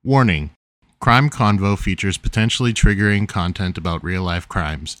Warning. Crime Convo features potentially triggering content about real-life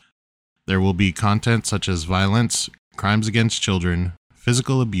crimes. There will be content such as violence, crimes against children,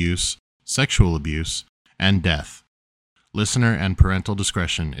 physical abuse, sexual abuse, and death. Listener and parental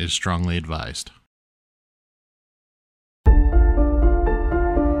discretion is strongly advised.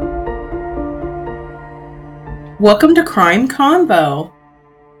 Welcome to Crime Convo.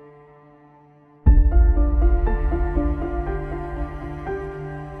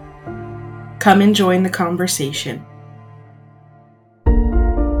 Come and join the conversation.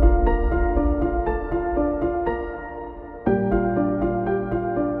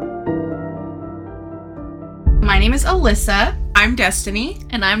 My name is Alyssa. I'm Destiny.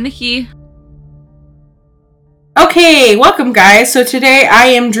 And I'm Nikki. Okay, welcome guys. So today I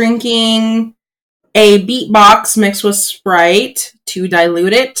am drinking a beatbox mixed with Sprite to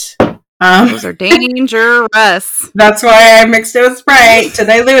dilute it. Those are dangerous. That's why I mixed it with Sprite to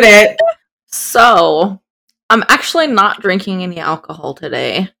dilute it. So, I'm actually not drinking any alcohol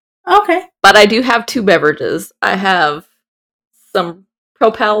today. Okay. But I do have two beverages. I have some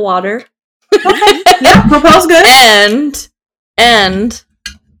Propel water. Okay. Yeah, Propel's good. And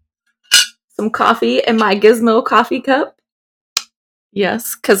some coffee in my Gizmo coffee cup.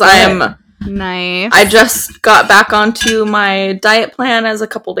 Yes, because I am... Nice. I just got back onto my diet plan as a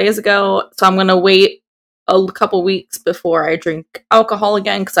couple days ago, so I'm going to wait a couple weeks before I drink alcohol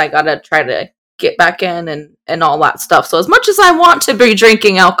again, because I got to try to get back in and all that stuff. So as much as I want to be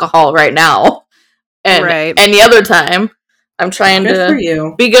drinking alcohol right now, and any other time, I'm trying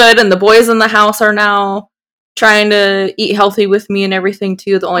to be good, and the boys in the house are now trying to eat healthy with me and everything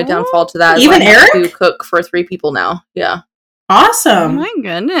too. The only downfall to that is even I have to cook for 3 people now. Yeah. Awesome. Oh my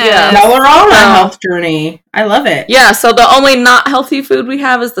goodness. Yeah. Y'all are on a health journey. I love it. Yeah, so the only not healthy food we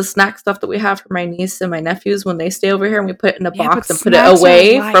have is the snack stuff that we have for my niece and my nephews when they stay over here, and we put it in a box and put it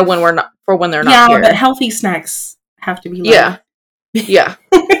away for when they're not here. Yeah, but healthy snacks have to be light. Yeah.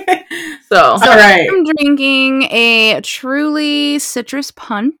 So all right. I'm drinking a Truly citrus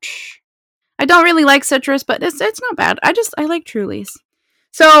punch. I don't really like citrus, but it's not bad. I like Trulies.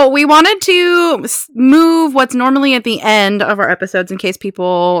 So we wanted to move what's normally at the end of our episodes in case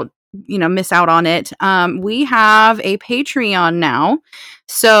people, miss out on it. We have a Patreon now.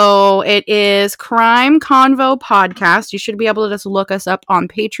 So it is Crime Convo Podcast. You should be able to just look us up on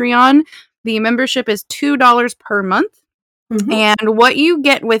Patreon. The membership is $2 per month. Mm-hmm. And what you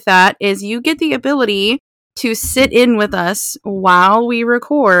get with that is you get the ability to sit in with us while we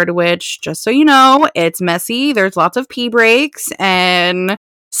record, which, just so you know, it's messy. There's lots of pee breaks and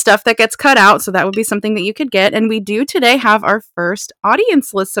stuff that gets cut out, so that would be something that you could get. And we do today have our first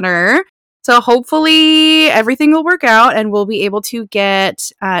audience listener, so hopefully everything will work out and we'll be able to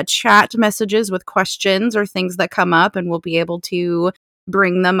get chat messages with questions or things that come up, and we'll be able to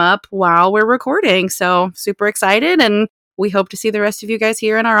bring them up while we're recording. So super excited, and we hope to see the rest of you guys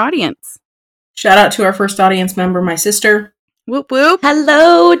here in our audience. Shout out to our first audience member, my sister. Whoop whoop.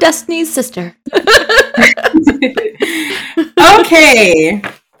 Hello, Destiny's sister. Okay.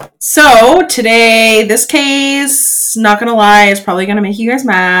 So today, this case, not gonna lie, is probably gonna make you guys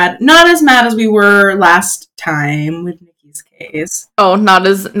mad. Not as mad as we were last time with Nikki's case. Oh, not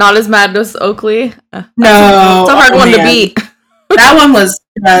as mad as Oakley? No. It's a hard one to beat. That one was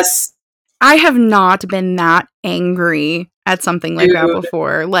just... I have not been that angry at something like that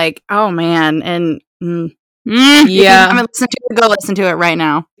before. Like, oh man, and yeah. If you haven't listened to it, go listen to it right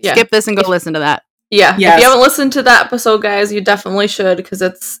now. Yeah. Skip this and go listen to that. Yeah. Yes. If you haven't listened to that episode, guys, you definitely should, because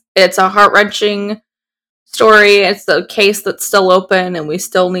it's a heart-wrenching story. It's a case that's still open, and we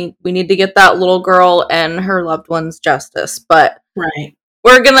need to get that little girl and her loved ones justice. But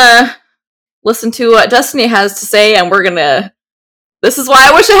we're gonna listen to what Destiny has to say, and this is why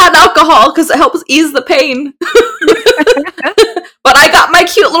I wish I had alcohol, because it helps ease the pain. But I got my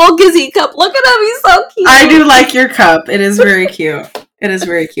cute little Gizzy cup. Look at him, he's so cute. I do like your cup. It is very cute. It is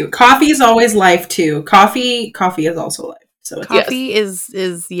very cute. Coffee is always life too. Coffee is also life. So coffee is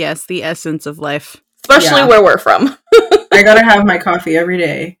the essence of life, especially where we're from. I gotta have my coffee every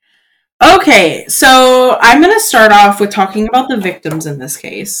day. Okay, so I'm gonna start off with talking about the victims in this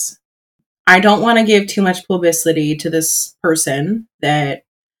case. I don't want to give too much publicity to this person that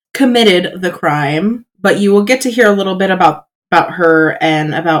committed the crime, but you will get to hear a little bit about her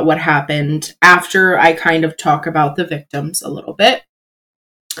and about what happened after I kind of talk about the victims a little bit.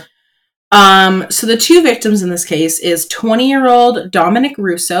 So the two victims in this case is 20-year-old Dominic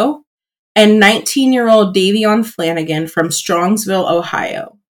Russo and 19-year-old Davion Flanagan from Strongsville,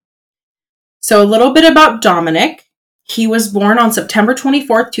 Ohio. So a little bit about Dominic. He was born on September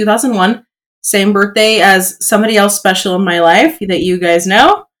 24th, 2001. Same birthday as somebody else special in my life that you guys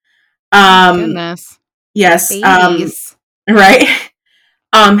know. Goodness. Yes. Babies. Right.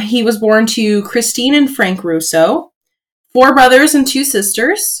 He was born to Christine and Frank Russo, 4 brothers and 2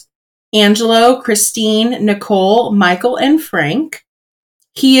 sisters: Angelo, Christine, Nicole, Michael, and Frank.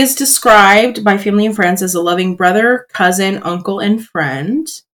 He is described by family and friends as a loving brother, cousin, uncle, and friend.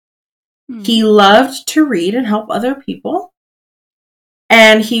 He loved to read and help other people.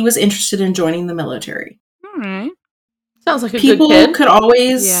 And he was interested in joining the military. All right. Sounds like a People good kid. could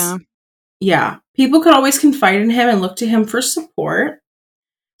always... Yeah. People could always confide in him and look to him for support.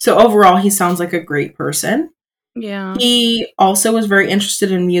 So overall, he sounds like a great person. Yeah. He also was very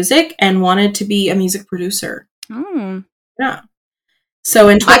interested in music and wanted to be a music producer. Oh. Yeah. So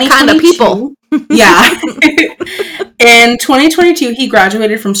in My 2022... kind of people. Yeah. In 2022, he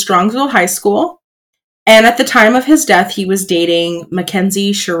graduated from Strongsville High School. And at the time of his death, he was dating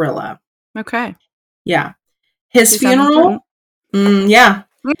Mackenzie Shirilla. Okay. Yeah. His She sounds funeral... important. Yeah.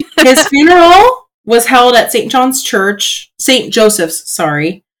 His funeral was held at St. Joseph's,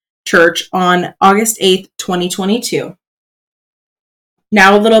 Church on August 8th, 2022.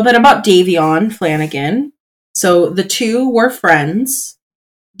 Now a little bit about Davion Flanagan. So the two were friends.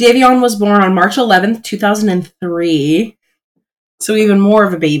 Davion was born on March 11th, 2003. So even more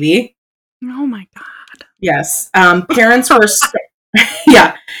of a baby. Oh my God. Yes. Parents were...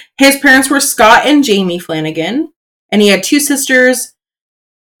 yeah. His parents were Scott and Jamie Flanagan. And he had 2 sisters,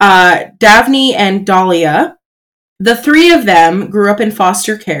 Davney and Dahlia. The 3 of them grew up in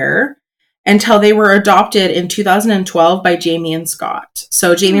foster care until they were adopted in 2012 by Jamie and Scott.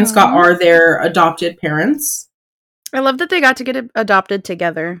 So Jamie and Scott are their adopted parents. I love that they got to get adopted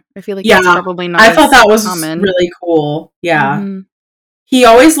together. I feel like Yeah, that's probably not I thought that was common. really cool. Yeah. Mhm. He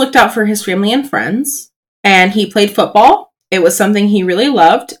always looked out for his family and friends, and he played football. It was something he really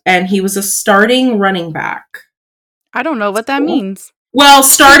loved, and he was a starting running back. I don't know what that Cool. means. Well,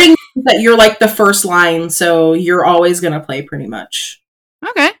 starting means that you're like the first line, so you're always going to play pretty much.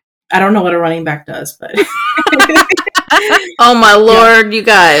 Okay. I don't know what a running back does, but... Oh my lord, you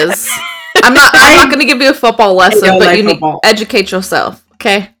guys. I'm not going to give you a football lesson, don't but like you football. need to educate yourself,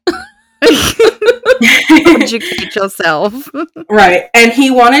 okay? Educate yourself. Right. And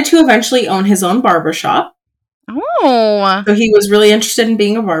he wanted to eventually own his own barbershop. Oh. So he was really interested in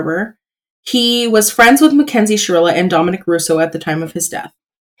being a barber. He was friends with Mackenzie Shirilla and Dominic Russo at the time of his death.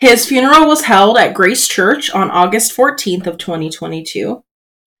 His funeral was held at Grace Church on August 14th of 2022.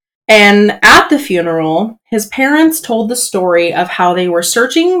 And at the funeral, his parents told the story of how they were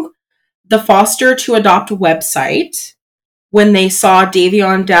searching the foster to adopt website when they saw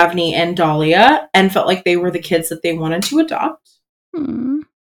Davion, Davney, and Dahlia and felt like they were the kids that they wanted to adopt.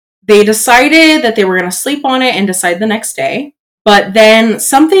 They decided that they were going to sleep on it and decide the next day. But then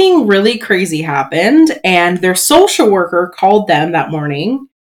something really crazy happened, and their social worker called them that morning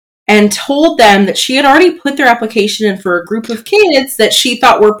and told them that she had already put their application in for a group of kids that she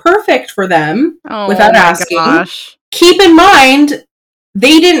thought were perfect for them without asking. Gosh. Keep in mind,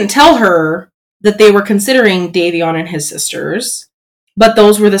 they didn't tell her that they were considering Davion and his sisters, but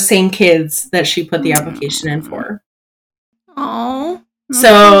those were the same kids that she put the application in for. Oh.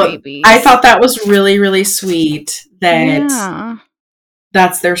 So I thought that was really, really sweet that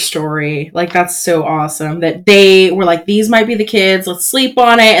that's their story. Like, that's so awesome that they were like, these might be the kids, let's sleep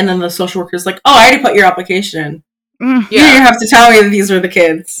on it. And then the social worker's like, oh, I already put your application in. You didn't have to tell me that these were the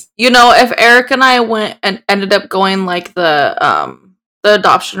kids. You know, if Eric and I went and ended up going like the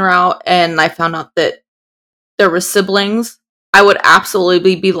adoption route and I found out that there were siblings, I would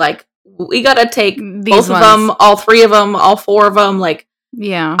absolutely be like, we gotta take both of them, all 3 of them, all 4 of them. Like,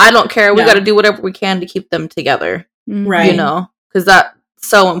 I don't care. We gotta do whatever we can to keep them together. Right. You know, because that's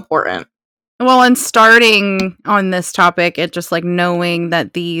so important. Well, and starting on this topic, it just like knowing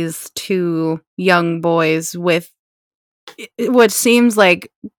that these 2 young boys with what seems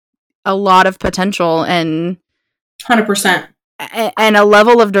like a lot of potential and 100%. And a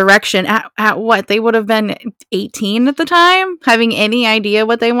level of direction at what they would have been 18 at the time, having any idea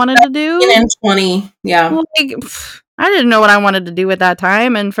what they wanted to do. And 20, yeah. Like, I didn't know what I wanted to do at that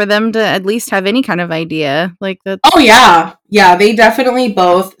time, and for them to at least have any kind of idea, like that. Oh yeah, they definitely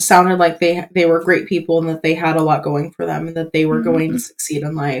both sounded like they were great people and that they had a lot going for them and that they were going to succeed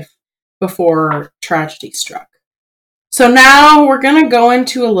in life before tragedy struck. So now we're gonna go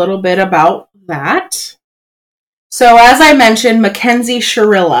into a little bit about that. So as I mentioned, Mackenzie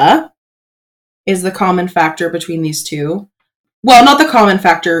Shirilla is the common factor between these 2. Well, not the common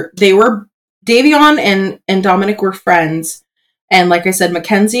factor. Davion and Dominic were friends. And like I said,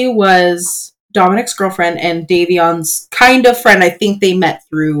 Mackenzie was Dominic's girlfriend and Davion's kind of friend. I think they met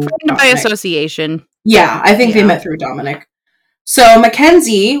through Dominic. By association. Yeah, I think they met through Dominic. So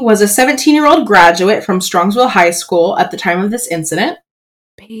Mackenzie was a 17-year-old graduate from Strongsville High School at the time of this incident.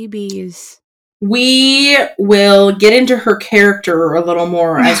 Babies. We will get into her character a little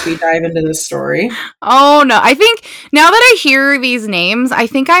more as we dive into this story. Oh, no. I think now that I hear these names, I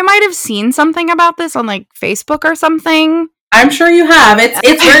think I might have seen something about this on like Facebook or something. I'm sure you have.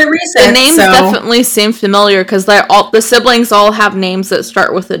 It's very recent. The names definitely seem familiar because the siblings all have names that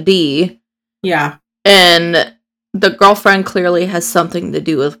start with a D. Yeah. And the girlfriend clearly has something to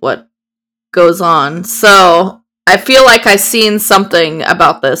do with what goes on. So I feel like I've seen something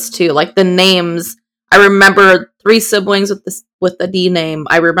about this too. Like the names, I remember 3 siblings with the D name.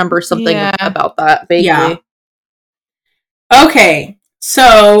 I remember something about that vaguely. Yeah. Okay,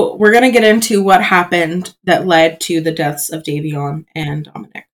 so we're gonna get into what happened that led to the deaths of Davion and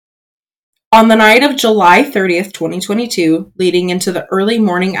Dominic. On the night of July 30th, 2022, leading into the early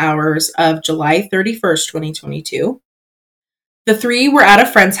morning hours of July 31st, 2022, the 3 were at a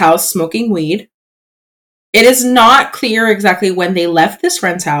friend's house smoking weed. It is not clear exactly when they left this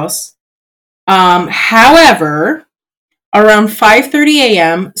friend's house. However, around 5:30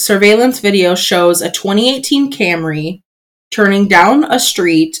 a.m., surveillance video shows a 2018 Camry turning down a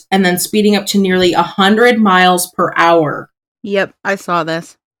street and then speeding up to nearly 100 miles per hour. Yep, I saw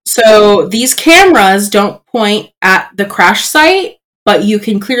this. So these cameras don't point at the crash site, but you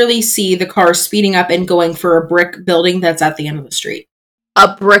can clearly see the car speeding up and going for a brick building that's at the end of the street.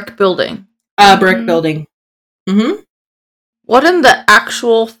 A brick building. A brick building. Mm-hmm. What in the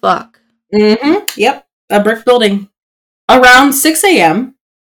actual fuck? Mm-hmm. Yep. A brick building. Around 6 a.m.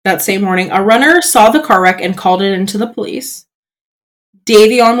 that same morning, a runner saw the car wreck and called it into the police.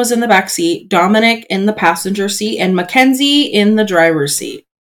 Davion was in the back seat, Dominic in the passenger seat, and Mackenzie in the driver's seat.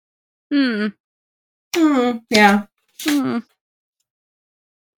 Yeah.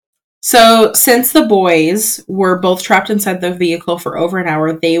 So, since the boys were both trapped inside the vehicle for over an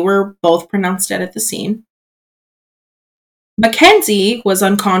hour, they were both pronounced dead at the scene. Mackenzie was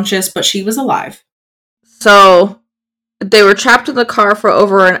unconscious, but she was alive. So, they were trapped in the car for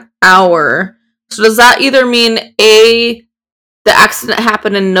over an hour. So, does that either mean A, the accident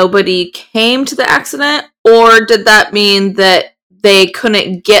happened and nobody came to the accident? Or did that mean that they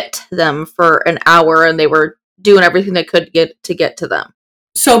couldn't get to them for an hour and they were doing everything they could to get to them?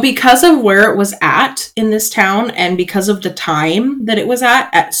 So because of where it was at in this town and because of the time that it was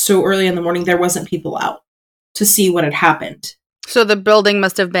at so early in the morning, there wasn't people out to see what had happened. So the building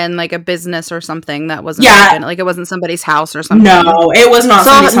must have been like a business or something that wasn't open. Like it wasn't somebody's house or something. No, it was not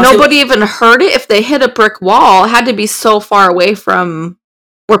somebody's house. So nobody even heard it? If they hit a brick wall, it had to be so far away from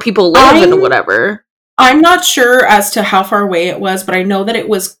where people live and whatever. I'm not sure as to how far away it was, but I know that it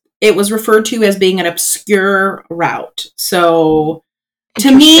was referred to as being an obscure route. So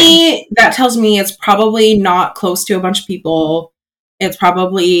to me, that tells me it's probably not close to a bunch of people. It's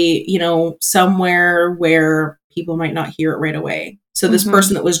probably, somewhere where people might not hear it right away. So this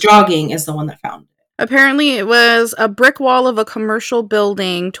person that was jogging is the one that found it. Apparently it was a brick wall of a commercial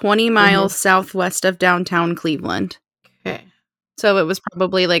building 20 miles southwest of downtown Cleveland. Okay. So it was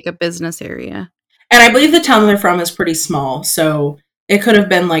probably like a business area. And I believe the town they're from is pretty small. So it could have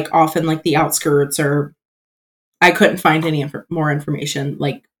been like off in like the outskirts, or I couldn't find any more information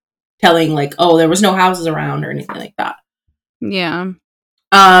like telling like, oh, there was no houses around or anything like that. Yeah.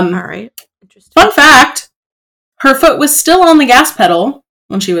 All right. Interesting. Fun fact. Her foot was still on the gas pedal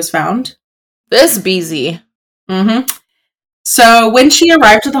when she was found. This BZ. So when she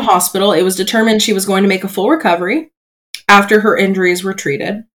arrived at the hospital, it was determined she was going to make a full recovery after her injuries were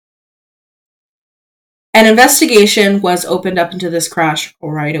treated. An investigation was opened up into this crash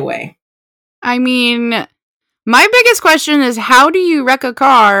right away. I mean, my biggest question is how do you wreck a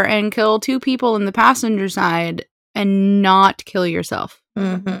car and kill 2 people in the passenger side and not kill yourself?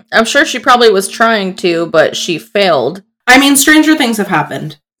 I'm sure she probably was trying to, but she failed. I mean, stranger things have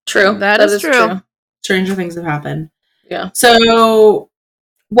happened. True. That is true. Stranger things have happened. Yeah. So,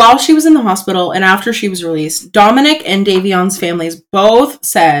 while she was in the hospital and after she was released, Dominic and Davion's families both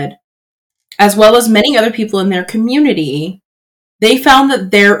said, as well as many other people in their community, they found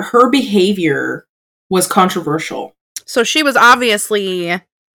that her behavior was controversial. So she was obviously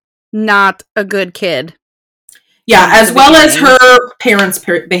not a good kid. Yeah, as well as her parents'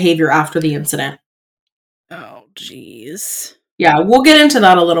 behavior after the incident. Oh, jeez. Yeah, we'll get into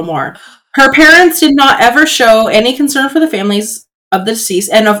that a little more. Her parents did not ever show any concern for the families of the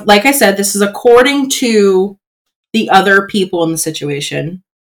deceased. And like I said, this is according to the other people in the situation.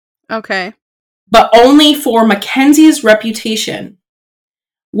 Okay. But only for Mackenzie's reputation.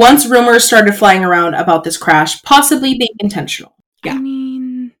 Once rumors started flying around about this crash possibly being intentional. Yeah. I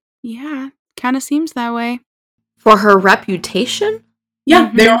mean, yeah, kind of seems that way. For her reputation?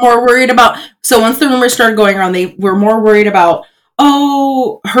 Yeah, they were more worried about... So once the rumors started going around, they were more worried about,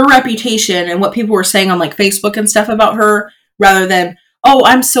 her reputation and what people were saying on, like, Facebook and stuff about her, rather than,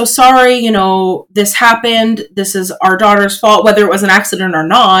 I'm so sorry, this happened, this is our daughter's fault, whether it was an accident or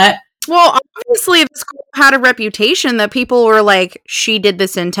not. Well, obviously, this girl had a reputation that people were like, she did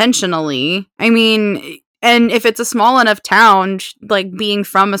this intentionally. I mean, and if it's a small enough town, like being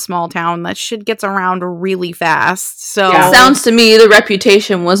from a small town, that shit gets around really fast. So It sounds to me the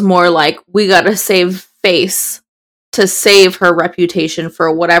reputation was more like, we gotta save face to save her reputation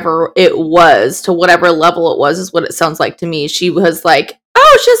for whatever it was, to whatever level it was, is what it sounds like to me. She was like,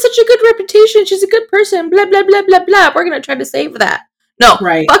 she has such a good reputation, she's a good person, blah, blah, blah, blah, blah. We're gonna try to save that. No,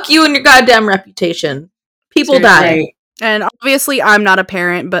 right. Fuck you and your goddamn reputation. People die. Right. And obviously, I'm not a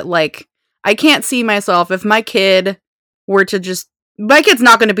parent, but, like, I can't see myself if my kid were to just... My kid's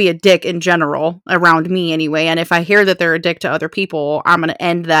not going to be a dick in general, around me anyway, and if I hear that they're a dick to other people, I'm going to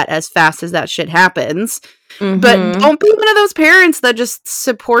end that as fast as that shit happens. Mm-hmm. But don't be one of those parents that just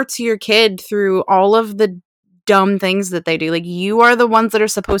supports your kid through all of the dumb things that they do. Like, you are the ones that are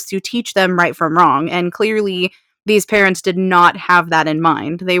supposed to teach them right from wrong, and clearly... These parents did not have that in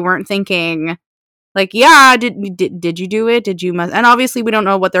mind. They weren't thinking, like, yeah, did you do it? Did you must? And obviously, we don't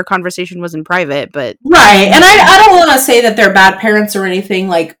know what their conversation was in private, but right. And I don't want to say that they're bad parents or anything,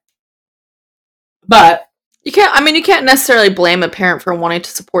 like, but you can't necessarily blame a parent for wanting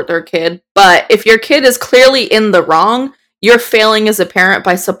to support their kid. But if your kid is clearly in the wrong, you're failing as a parent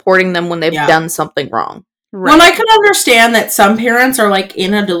by supporting them when they've done something wrong. Right. Well, I can understand that some parents are, like,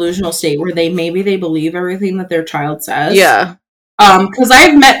 in a delusional state where they believe everything that their child says. Yeah. Because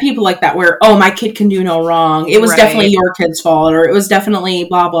I've met people like that where, my kid can do no wrong. It was definitely your kid's fault, or it was definitely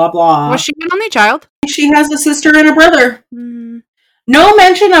blah, blah, blah. Was she an only child? She has a sister and a brother. No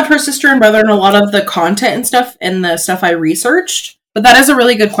mention of her sister and brother in a lot of the content and stuff, and the stuff I researched, but that is a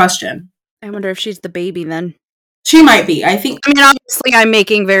really good question. I wonder if she's the baby then. She might be, I think. I mean, obviously, I'm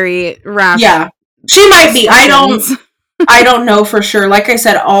making very rash... Yeah. She might be. I don't know for sure. Like I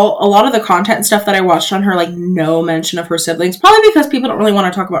said, a lot of the content and stuff that I watched on her, like, no mention of her siblings. Probably because people don't really want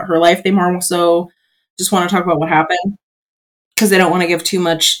to talk about her life. They more so just want to talk about what happened. Because they don't want to give too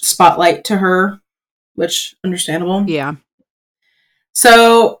much spotlight to her. Which, understandable. Yeah.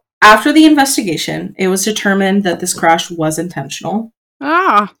 So, after the investigation, it was determined that this crash was intentional.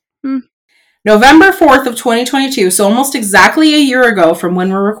 November 4th of 2022, so almost exactly a year ago from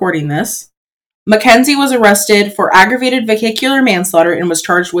when we're recording this, Mackenzie was arrested for aggravated vehicular manslaughter and was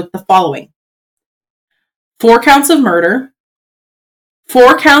charged with the following: 4 counts of murder,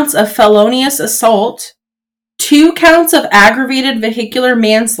 4 counts of felonious assault, 2 counts of aggravated vehicular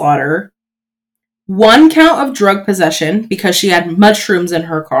manslaughter, 1 count of drug possession because she had mushrooms in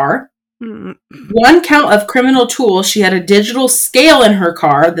her car, 1 count of criminal tools. She had a digital scale in her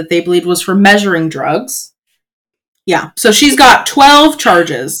car that they believed was for measuring drugs. Yeah, so she's got 12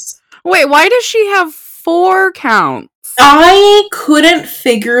 charges. Wait, why does she have 4 counts? I couldn't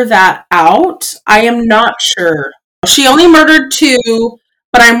figure that out. I am not sure. She only murdered 2,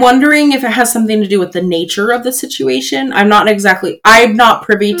 but I'm wondering if it has something to do with the nature of the situation. I'm not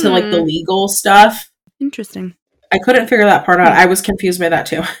privy to, like, the legal stuff. Interesting. I couldn't figure that part out. I was confused by that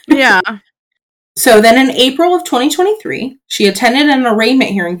too. Yeah. So then in April of 2023, she attended an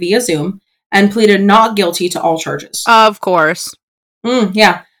arraignment hearing via Zoom and pleaded not guilty to all charges. Of course.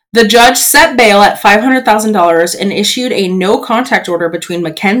 Yeah. The judge set bail at $500,000 and issued a no-contact order between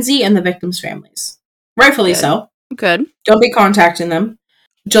Mackenzie and the victims' families. Rightfully so. Good. Don't be contacting them.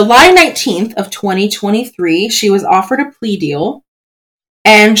 July 19th of 2023, she was offered a plea deal,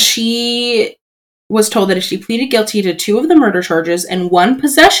 and she was told that if she pleaded guilty to 2 of the murder charges and 1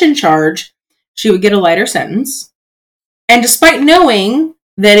 possession charge, she would get a lighter sentence. And despite knowing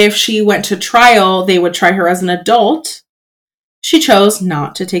that if she went to trial, they would try her as an adult, she chose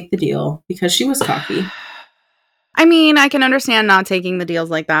not to take the deal because she was cocky. I mean, I can understand not taking the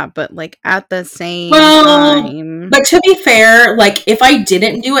deals like that, but, like, at the same time... But to be fair, like, if I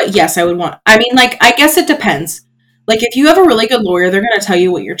didn't do it, yes, I would want... I mean, like, I guess it depends. Like, if you have a really good lawyer, they're going to tell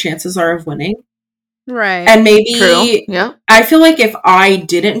you what your chances are of winning. Right. And maybe... True. Yeah. I feel like if I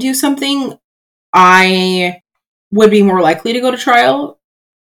didn't do something, I would be more likely to go to trial.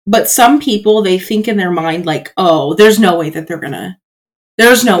 But some people, they think in their mind, like, oh, there's no way they're going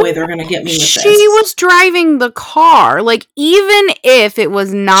to get me with this. She was driving the car. Like, even if it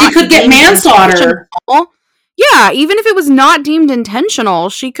was not... She could get manslaughter. Yeah, even if it was not deemed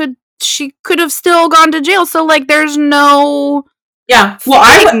intentional, she could have still gone to jail. So, like, there's no... Yeah.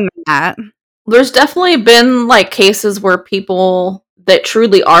 Well, There's definitely been, like, cases where people that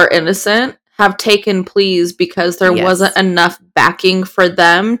truly are innocent have taken pleas because there Yes. wasn't enough backing for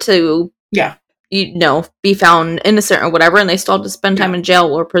them to, be found innocent or whatever, and they still have to spend time in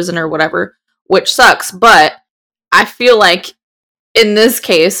jail or prison or whatever, which sucks. But I feel like in this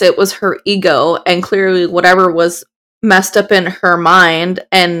case, it was her ego, and clearly whatever was messed up in her mind,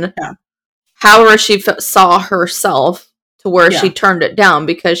 and however she saw herself to where she turned it down,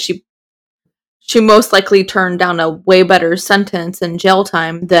 because she most likely turned down a way better sentence and jail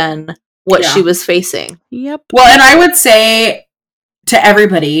time than what she was facing. Yep. Well, and I would say to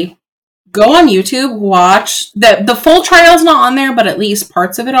everybody, go on YouTube, watch the full trial's not on there, but at least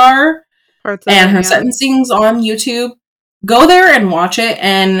parts of it are. Her sentencing's on YouTube. Go there and watch it,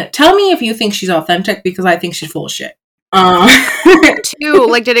 and tell me if you think she's authentic, because I think she's full of shit. Too,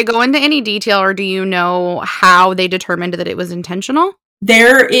 like, did it go into any detail, or do you know how they determined that it was intentional?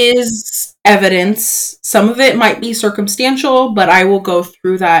 There is evidence. Some of it might be circumstantial, but I will go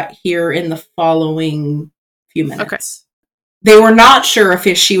through that here in the following few minutes. Okay. They were not sure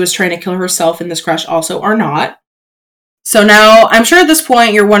if she was trying to kill herself in this crash also or not. So now, I'm sure at this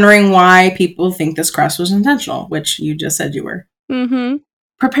point you're wondering why people think this crash was intentional, which you just said you were. Mm-hmm.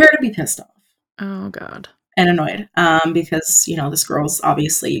 Prepare to be pissed off. Oh, God. And annoyed, because, this girl's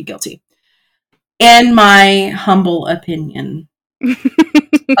obviously guilty. In my humble opinion,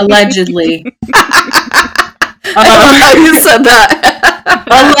 allegedly. I don't know how you said that.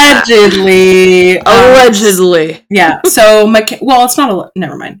 Allegedly. Yeah. So, it's not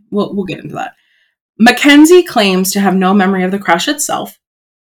never mind. We'll get into that. Mackenzie claims to have no memory of the crash itself.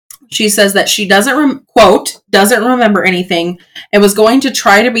 She says that she doesn't remember anything and was going to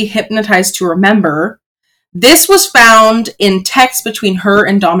try to be hypnotized to remember. This was found in text between her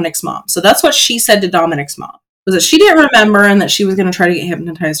and Dominic's mom. So that's what she said to Dominic's mom, was that she didn't remember and that she was going to try to get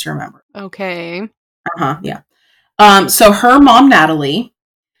hypnotized to remember. Okay. Yeah. So her mom, Natalie,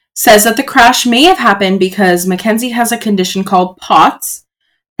 says that the crash may have happened because Mackenzie has a condition called POTS,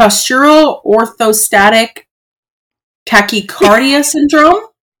 postural orthostatic tachycardia syndrome,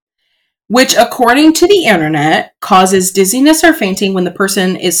 which, according to the internet, causes dizziness or fainting when the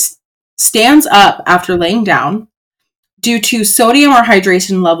person stands up after laying down due to sodium or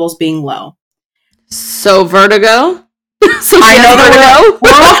hydration levels being low. So vertigo? I know that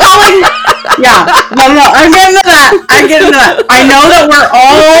we're all calling. Yeah, no, I'm getting to that. I know that we're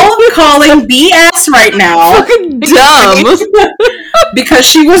all calling BS right now. Fucking dumb. Because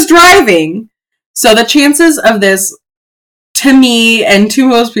she was driving. So the chances of this, to me and to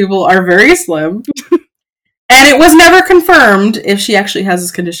most people, are very slim. And it was never confirmed if she actually has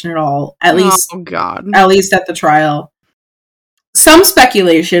this condition at all. At least at the trial. Some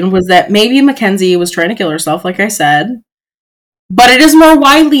speculation was that maybe Mackenzie was trying to kill herself, like I said. But it is more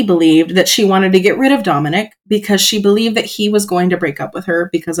widely believed that she wanted to get rid of Dominic because she believed that he was going to break up with her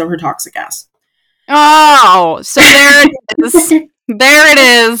because of her toxic ass. Oh, so there it is. There it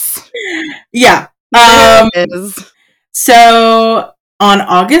is. Yeah. There it is. So on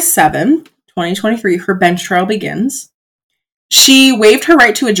August 7th, 2023, her bench trial begins. She waived her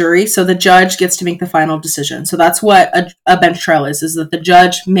right to a jury, so the judge gets to make the final decision. So that's what a bench trial is that the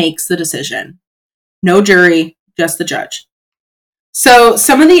judge makes the decision. No jury, just the judge. So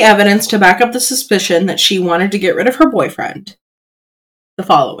some of the evidence to back up the suspicion that she wanted to get rid of her boyfriend, the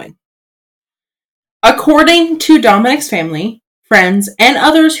following. According to Dominic's family, friends, and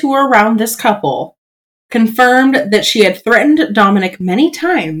others who were around this couple, confirmed that she had threatened Dominic many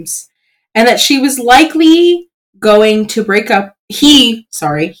times and that she was likely going to break up. He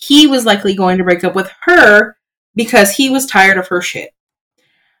was likely going to break up with her because he was tired of her shit.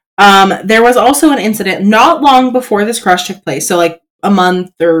 There was also an incident not long before this crash took place, so like a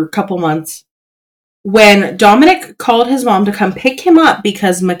month or a couple months, when Dominic called his mom to come pick him up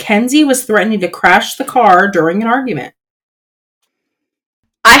because Mackenzie was threatening to crash the car during an argument.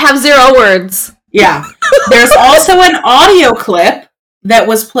 I have 0 words. Yeah. There's also an audio clip that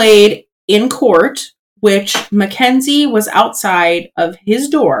was played in court, which Mackenzie was outside of his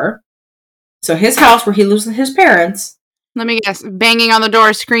door, so his house where he lives with his parents. Let me guess. Banging on the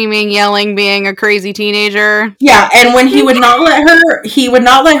door, screaming, yelling, being a crazy teenager. Yeah, and when he would not let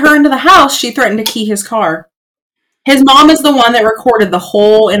her into the house, she threatened to key his car. His mom is the one that recorded the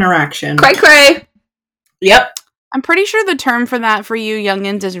whole interaction. Cray cray. Yep. I'm pretty sure the term for that for you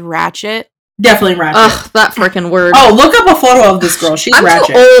youngins is ratchet. Definitely ratchet. Ugh, that freaking word. Oh, look up a photo of this girl. She's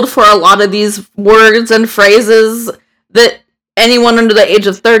ratchet. I'm too old for a lot of these words and phrases that anyone under the age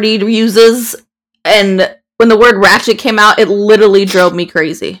of 30 uses, and when the word ratchet came out, it literally drove me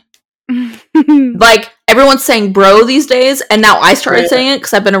crazy. Like, everyone's saying bro these days, and now I started saying it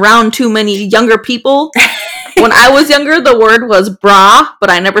because I've been around too many younger people. When I was younger, the word was bra, but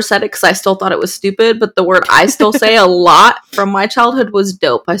I never said it because I still thought it was stupid. But the word I still say a lot from my childhood was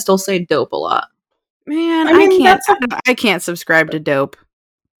dope. I still say dope a lot. Man, I mean, I can't subscribe to dope.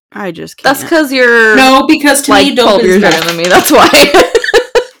 I just can't. That's because you're No, because to like me, dope 12 is years meth. younger than me. That's why.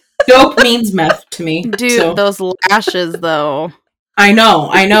 Dope means meth to me. Dude, so. those lashes, though. I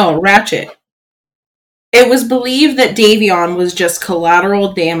know, ratchet. It was believed that Davion was just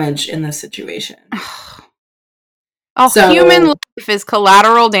collateral damage in this situation. Human life is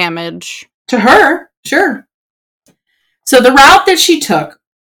collateral damage. To her, sure. So the route that she took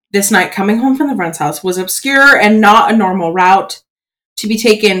this night coming home from the friend's house was obscure and not a normal route to be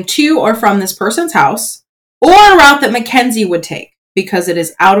taken to or from this person's house, or a route that Mackenzie would take, because it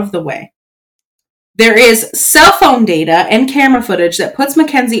is out of the way. There is cell phone data and camera footage that puts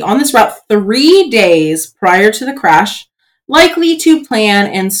Mackenzie on this route 3 days prior to the crash, likely to plan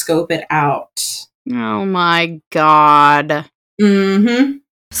and scope it out. Oh my god. Mm-hmm.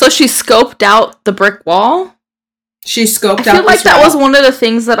 So she scoped out the brick wall? She scoped out I feel like this that route. was one of the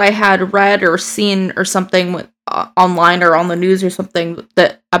things that I had read or seen or something with, online or on the news or something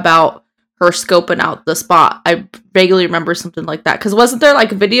that about her scoping out the spot. I vaguely remember something like that. Because wasn't there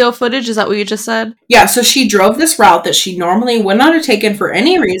like video footage? Is that what you just said? Yeah, so she drove this route that she normally would not have taken for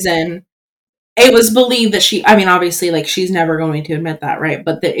any reason. It was believed that obviously, like, she's never going to admit that, right?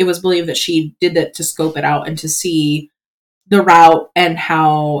 But it was believed that she did that to scope it out and to see the route and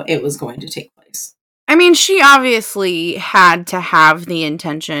how it was going to take place. I mean, she obviously had to have the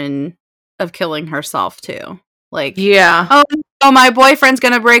intention of killing herself, too. Like, yeah. Oh, my boyfriend's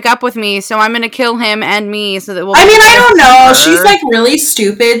gonna break up with me, so I'm gonna kill him and me so that we'll... I mean, I don't know. She's, like, really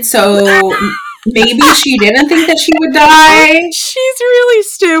stupid, so maybe she didn't think that she would die. She's really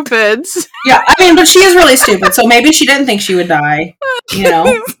stupid. Yeah, I mean, but she is really stupid, so maybe she didn't think she would die, you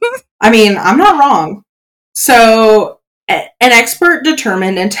know? I mean, I'm not wrong. So, an expert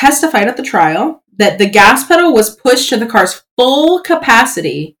determined and testified at the trial that the gas pedal was pushed to the car's full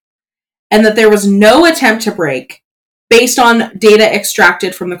capacity and that there was no attempt to brake based on data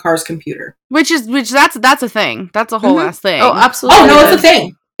extracted from the car's computer. Which that's a thing. That's a whole ass thing. Oh, absolutely. Oh, no, it's a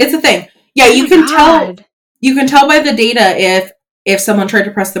thing. It's a thing. Yeah, you can tell. You can tell by the data if someone tried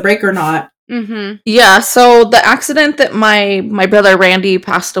to press the brake or not. Mm-hmm. Yeah, so the accident that my brother Randy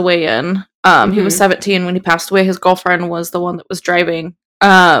passed away in, he was 17 when he passed away. His girlfriend was the one that was driving.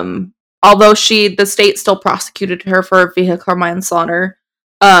 Although the state still prosecuted her for vehicular manslaughter.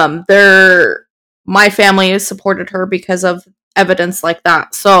 My family supported her because of evidence like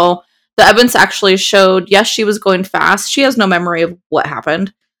that. So the evidence actually showed, yes, she was going fast. She has no memory of what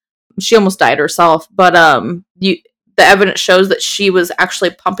happened. She almost died herself, but the evidence shows that she was actually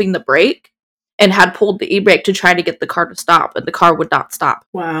pumping the brake and had pulled the e-brake to try to get the car to stop, and the car would not stop.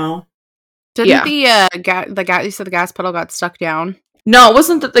 Wow. Didn't you said the gas pedal got stuck down? No, it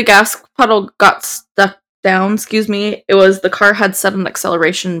wasn't that the gas pedal got stuck down, excuse me. It was the car had sudden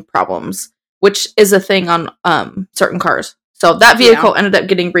acceleration problems, which is a thing on certain cars. So that vehicle ended up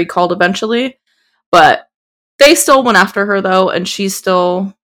getting recalled eventually, but they still went after her though, and she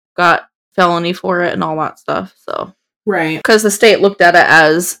still got felony for it and all that stuff. So right, because the state looked at it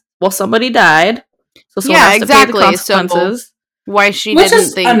as, well, somebody died, so someone has to pay the consequences. So why she which didn't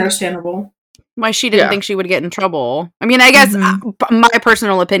is think understandable. Why she didn't think she would get in trouble. I mean, I guess my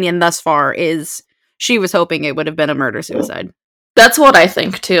personal opinion thus far is she was hoping it would have been a murder-suicide. That's what I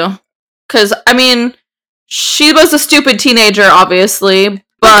think too. Because, I mean, she was a stupid teenager, obviously,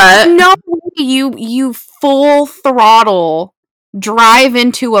 but... No, you full throttle drive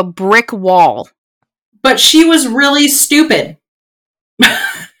into a brick wall. But she was really stupid.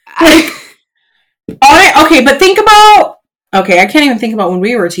 Okay, but think about... Okay, I can't even think about when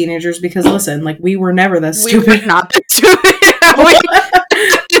we were teenagers because, listen, like, we were never that stupid. We were not that stupid.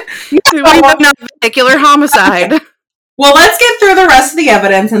 we were not vehicular homicide. Okay. Well, let's get through the rest of the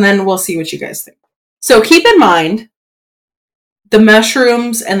evidence and then we'll see what you guys think. So keep in mind the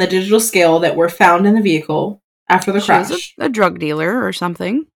mushrooms and the digital scale that were found in the vehicle after the crash. She was a drug dealer or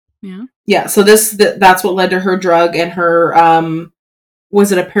something. Yeah. Yeah, so that's what led to her drug and her,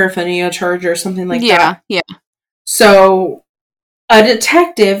 was it a paraphernalia charge or something like that? Yeah. So a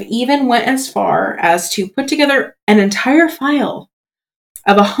detective even went as far as to put together an entire file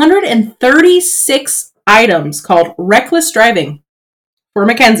of 136 items called reckless driving for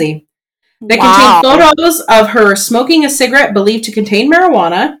Mackenzie. They contain photos of her smoking a cigarette believed to contain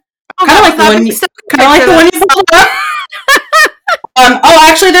marijuana. Kind of like the one you pulled up.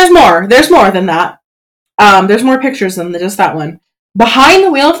 Actually, there's more. There's more than that. There's more pictures than just that one. Behind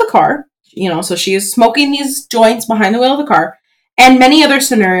the wheel of the car, so she is smoking these joints behind the wheel of the car, and many other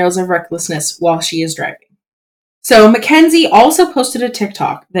scenarios of recklessness while she is driving. So Mackenzie also posted a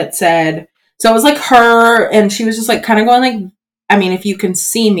TikTok that said, so it was like her, and she was just like kind of going like, I mean, if you can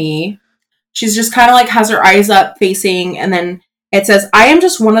see me, she's just kind of like has her eyes up facing, and then it says, I am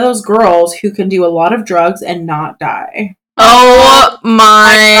just one of those girls who can do a lot of drugs and not die. Oh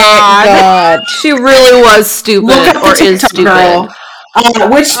my god. She really was stupid. Look at the or is TikTok stupid. girl.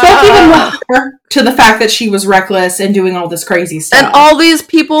 Which spoke even more to the fact that she was reckless and doing all this crazy stuff. And all these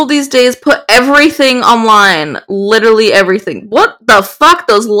people these days put everything online. Literally everything. What the fuck?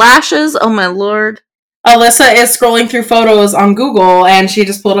 Those lashes? Oh my lord. Alyssa is scrolling through photos on Google, and she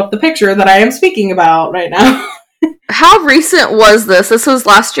just pulled up the picture that I am speaking about right now. How recent was this? This was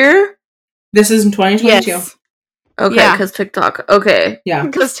last year? This is in 2022. Yes. Okay, because TikTok. Okay. Yeah.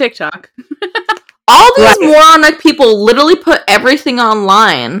 Because TikTok. All these moronic people literally put everything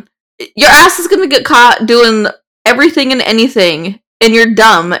online. Your ass is gonna get caught doing everything and anything, and you're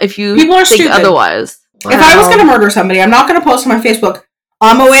dumb if you people are think stupid. otherwise. Wow. If I was gonna murder somebody, I'm not gonna post on my Facebook,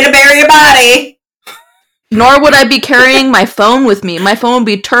 on my way to bury your body. Nor would I be carrying my phone with me. My phone would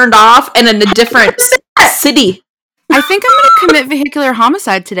be turned off and in a different city. I think I'm going to commit vehicular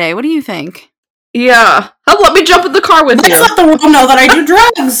homicide today. What do you think? Yeah. Hell, let me jump in the car with you. Let's let the world know that I do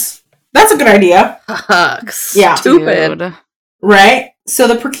drugs. That's a good idea. Yeah. Stupid. Dude. Right? So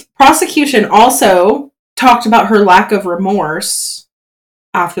the prosecution also talked about her lack of remorse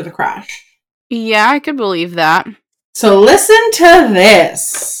after the crash. Yeah, I could believe that. So listen to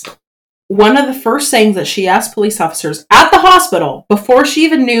this. One of the first things that she asked police officers at the hospital before she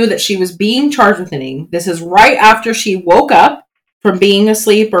even knew that she was being charged with anything, this is right after she woke up from being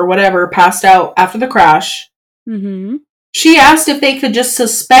asleep or whatever, passed out after the crash. Mm-hmm. She asked if they could just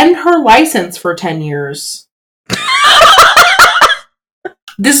suspend her license for 10 years.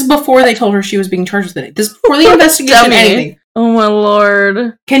 This is before they told her she was being charged with anything. This is before the investigation, anything. Oh my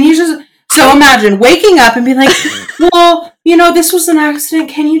lord. Can you just... So imagine waking up and being like, well, you know, this was an accident.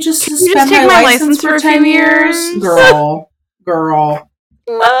 Can you just suspend my license for 10 years? Girl. Oh,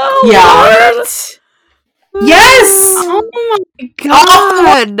 Yeah. Lord. Yes! Oh my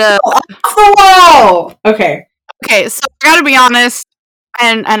god. Off the wall! Okay. Okay, so I gotta be honest,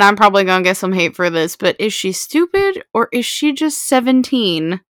 and I'm probably gonna get some hate for this, but is she stupid or is she just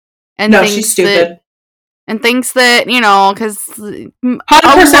 17? And No, she's stupid. Thinks that, you know, because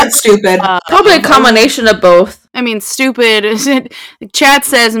 100% stupid. Probably a combination of both. I mean, stupid. Chat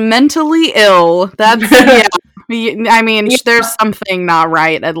says mentally ill. That's, yeah. I mean, there's something not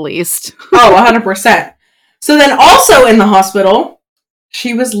right, at least. Oh, 100%. So then also in the hospital,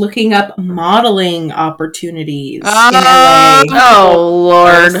 she was looking up modeling opportunities in LA. Oh,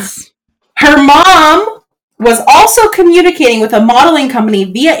 Lord. Her mom was also communicating with a modeling company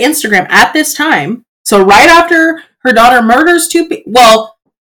via Instagram at this time. So right after her daughter murders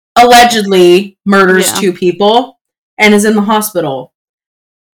allegedly murders 2 people and is in the hospital.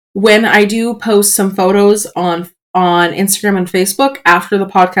 When I do post some photos on Instagram and Facebook after the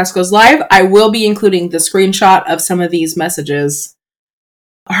podcast goes live, I will be including the screenshot of some of these messages.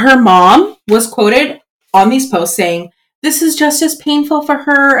 Her mom was quoted on these posts saying, "This is just as painful for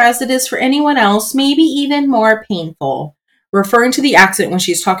her as it is for anyone else, maybe even more painful." Referring to the accident when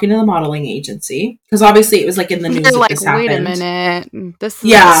she's talking to the modeling agency. Because obviously it was like in the news that this happened. Wait a minute. This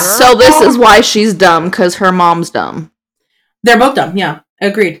is So this is why she's dumb, because her mom's dumb. They're both dumb, yeah.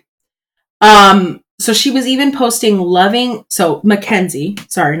 Agreed. So she was even posting Mackenzie,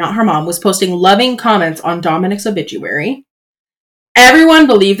 sorry, not her mom, was posting loving comments on Dominic's obituary. Everyone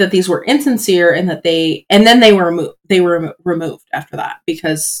believed that these were insincere and that they were removed after that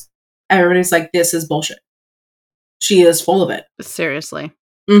because everybody's like, this is bullshit. She is full of it. Seriously.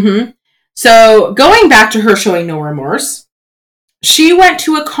 Mm-hmm. So going back to her showing no remorse, she went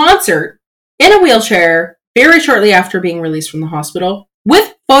to a concert in a wheelchair very shortly after being released from the hospital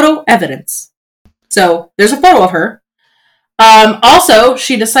with photo evidence. So there's a photo of her. Also,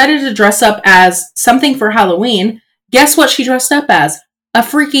 she decided to dress up as something for Halloween. Guess what she dressed up as? A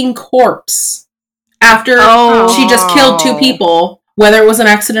freaking corpse. After she just killed 2 people, whether it was an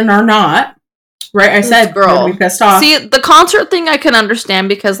accident or not. Right, I said, girl, be pissed off. See, the concert thing I can understand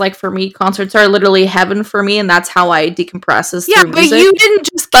because, like, for me, concerts are literally heaven for me, and that's how I decompress. Is through music. You didn't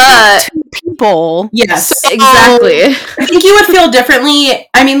just kill 2 people. Yes, exactly. I think you would feel differently.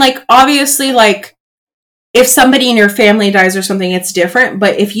 I mean, like, obviously, like, if somebody in your family dies or something, it's different.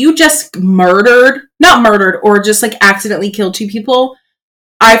 But if you just not murdered, or just, like, accidentally killed 2 people,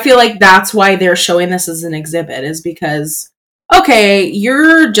 I feel like that's why they're showing this as an exhibit, is because... Okay,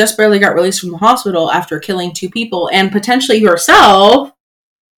 you're just barely got released from the hospital after killing 2 people and potentially yourself,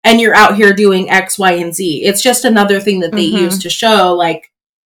 and you're out here doing X, Y, and Z. It's just another thing that they use to show, like,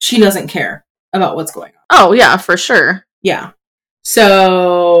 she doesn't care. about what's going on. Oh, yeah, for sure. Yeah.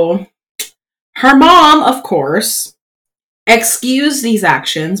 So her mom, of course, excused these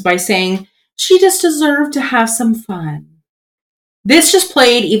actions by saying she just deserved to have some fun. This just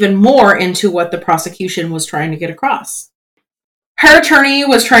played even more into what the prosecution was trying to get across. Her attorney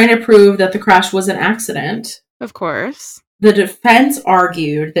was trying to prove that the crash was an accident. Of course. The defense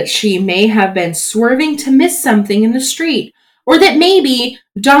argued that she may have been swerving to miss something in the street, or that maybe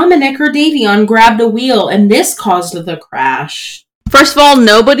Dominic or Davion grabbed a wheel and this caused the crash. First of all,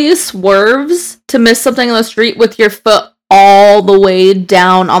 nobody swerves to miss something on the street with your foot all the way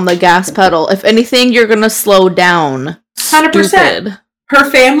down on the gas pedal. If anything, you're going to slow down. 100%. Stupid. Her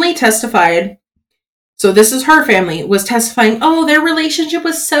family testified. So this is her family, was testifying, oh, their relationship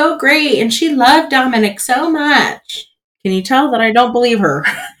was so great and she loved Dominic so much. Can you tell that I don't believe her?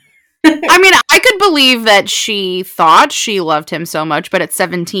 I mean, I could believe that she thought she loved him so much, but at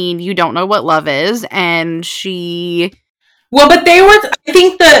 17, you don't know what love is, and she... Well, but they were, I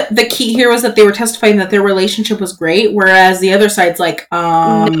think the key here was that they were testifying that their relationship was great, whereas the other side's like,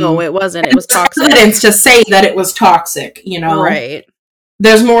 no, it wasn't. It was toxic. Evidence to say that it was toxic, you know? Right.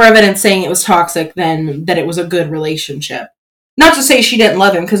 There's more evidence saying it was toxic than that it was a good relationship. Not to say she didn't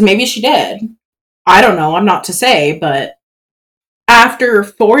love him, because maybe she did. I don't know, I'm not to say, but after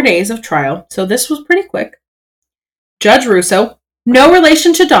 4 days of trial, so this was pretty quick, Judge Russo, no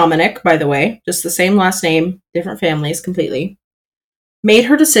relation to Dominic, by the way, just the same last name, different families completely, made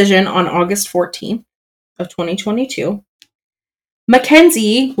her decision on August 14th of 2022.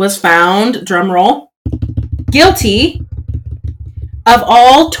 Mackenzie was found, drumroll, guilty of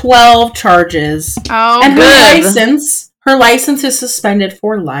all 12 charges. Oh, and good. her license is suspended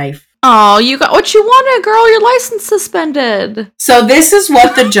for life. Oh, you got what you wanted, girl. Your license suspended. So this is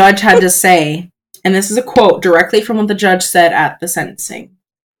what the judge had to say. And this is a quote directly from what the judge said at the sentencing.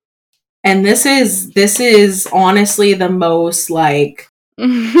 And this is honestly the most, like,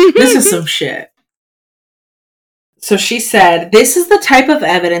 this is some shit. So she said, this is the type of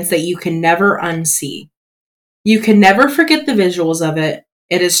evidence that you can never unsee. You can never forget the visuals of it.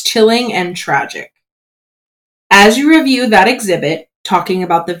 It is chilling and tragic. As you review that exhibit, talking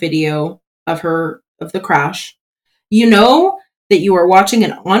about the video of the crash, you know that you are watching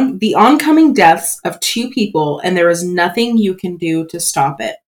the oncoming deaths of two people, and there is nothing you can do to stop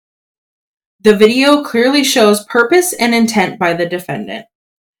it. The video clearly shows purpose and intent by the defendant.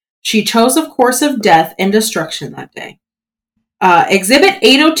 She chose a course of death and destruction that day. Exhibit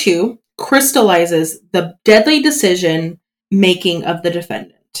 802 crystallizes the deadly decision making of the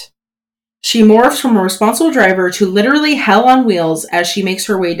defendant. She morphs from a responsible driver to literally hell on wheels as she makes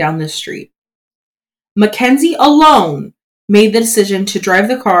her way down the street. Mackenzie alone made the decision to drive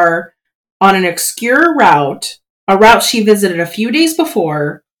the car on an obscure route, a route she visited a few days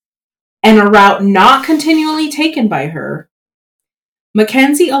before, and a route not continually taken by her.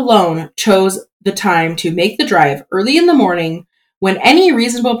 Mackenzie alone chose the time to make the drive early in the morning when any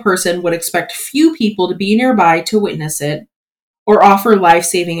reasonable person would expect few people to be nearby to witness it or offer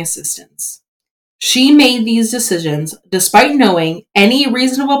life-saving assistance. She made these decisions despite knowing any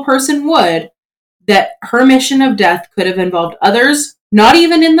reasonable person would, that her mission of death could have involved others, not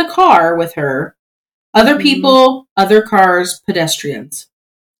even in the car with her, other people, other cars, pedestrians.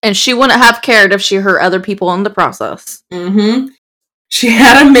 And she wouldn't have cared if she hurt other people in the process. Mm-hmm. She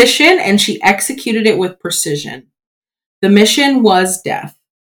had a mission and she executed it with precision. The mission was death.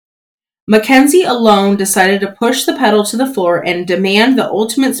 Mackenzie alone decided to push the pedal to the floor and demand the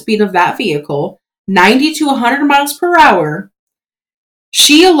ultimate speed of that vehicle, 90 to 100 miles per hour.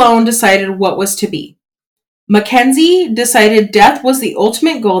 She alone decided what was to be. Mackenzie decided death was the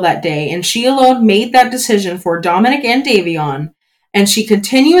ultimate goal that day, and she alone made that decision for Dominic and Davion, and she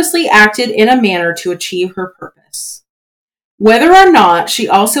continuously acted in a manner to achieve her purpose. Whether or not she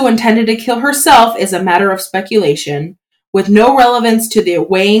also intended to kill herself is a matter of speculation, with no relevance to the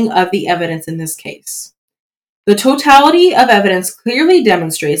weighing of the evidence in this case. The totality of evidence clearly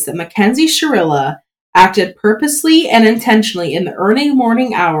demonstrates that Mackenzie Shirilla acted purposely and intentionally in the early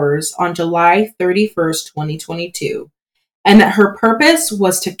morning hours on July 31st, 2022, and that her purpose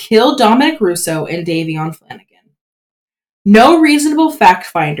was to kill Dominic Russo and Davion Flanagan. No reasonable fact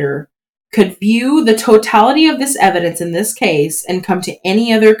finder could view the totality of this evidence in this case and come to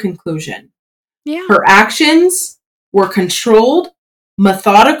any other conclusion. Yeah. Her actions were controlled,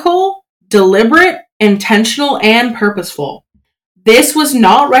 methodical, deliberate, intentional, and purposeful. This was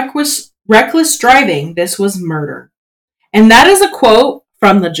not reckless driving. This was murder. And that is a quote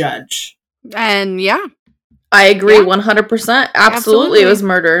from the judge. And yeah. I agree Yeah. 100%. Absolutely, it was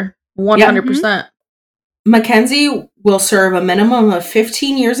murder. 100%. Mackenzie will serve a minimum of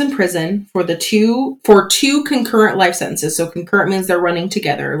 15 years in prison for two concurrent life sentences. So concurrent means they're running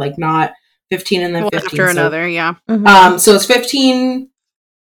together, like not 15 and then 15 after another. Yeah. Mm-hmm. So it's 15.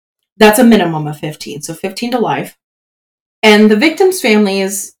 That's a minimum of 15. So 15 to life. And the victims'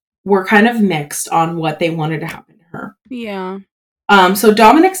 families were kind of mixed on what they wanted to happen to her. Yeah. So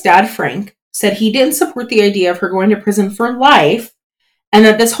Dominic's dad, Frank, said he didn't support the idea of her going to prison for life, and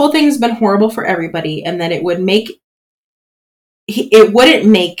that this whole thing has been horrible for everybody, and that it wouldn't make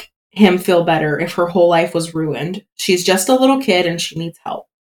him feel better if her whole life was ruined. She's just a little kid and she needs help,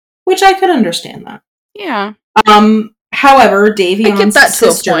 which I could understand that. Yeah. However, Davion's I get that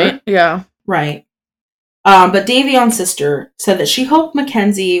sister, to a point. Yeah. right. But Davion's sister said that she hoped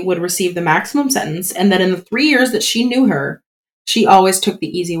Mackenzie would receive the maximum sentence, and that in the 3 years that she knew her, she always took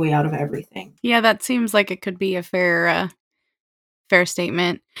the easy way out of everything. Yeah, that seems like it could be a fair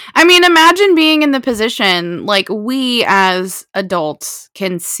statement. I mean, imagine being in the position, like, we as adults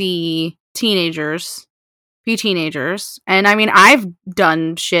can see teenagers be teenagers. And I mean, I've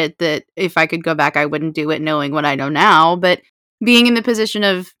done shit that if I could go back, I wouldn't do it knowing what I know now. But being in the position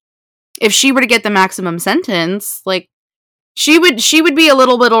of, if she were to get the maximum sentence, like, she would be a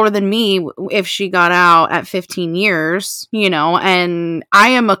little bit older than me if she got out at 15 years, you know, and I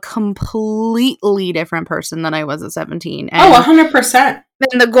am a completely different person than I was at 17. And 100%.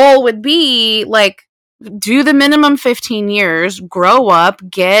 then the goal would be, like, do the minimum 15 years, grow up,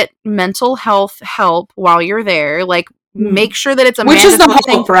 get mental health help while you're there, like, make sure that it's a which is the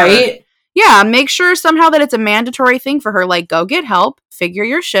mandatory hope, right? Yeah, make sure somehow that it's a mandatory thing for her, like, go get help, figure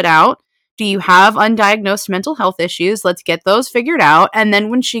your shit out. Do you have undiagnosed mental health issues? Let's get those figured out. And then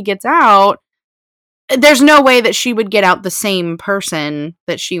when she gets out, there's no way that she would get out the same person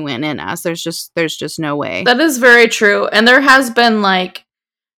that she went in as. There's just no way. That is very true. And there has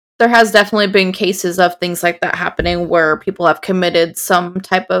definitely been cases of things like that happening where people have committed some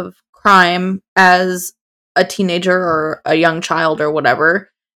type of crime as a teenager or a young child or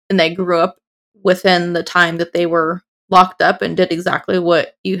whatever, and they grew up within the time that they were locked up and did exactly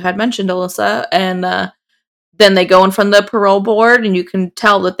what you had mentioned, Alyssa, and then they go in front of the parole board, and you can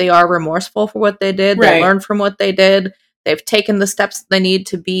tell that they are remorseful for what they did. Right. They learned from what they did. They've taken the steps they need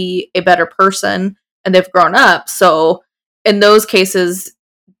to be a better person, and they've grown up. So in those cases,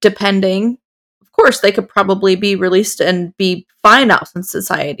 depending, of course, they could probably be released and be fine out in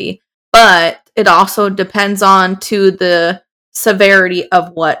society, but it also depends on to the severity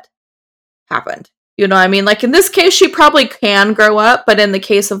of what happened. You know what I mean? Like, in this case, she probably can grow up, but in the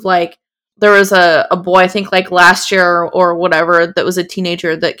case of, like, there was a boy, I think, like, last year or whatever, that was a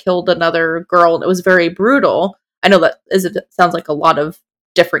teenager that killed another girl, and it was very brutal. I know that sounds like a lot of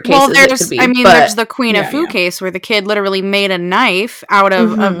different cases. Well, there's the Queen of Fu case where the kid literally made a knife out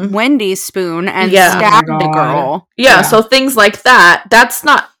of a Wendy's spoon and stabbed the girl. Yeah, so things like that, that's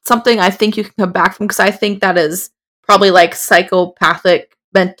not something I think you can come back from, because I think that is probably, like, psychopathic,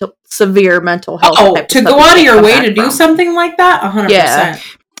 severe mental health. To go out of your way to do something like that? 100%. Yeah.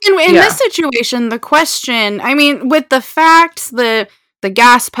 In this situation, the question, I mean, with the facts, the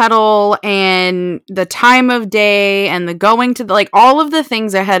gas pedal and the time of day and the going to like all of the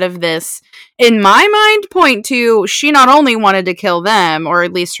things ahead of this, in my mind, point to she not only wanted to kill them, or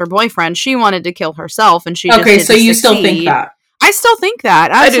at least her boyfriend, she wanted to kill herself, and she just didn't so you succeed. still think that? I still think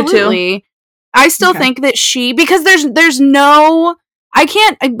that. Absolutely. I do too. I still think that because there's no, I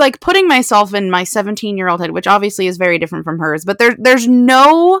can't, like, putting myself in my 17-year-old head, which obviously is very different from hers, but there's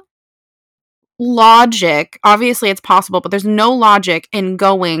no logic. Obviously it's possible, but there's no logic in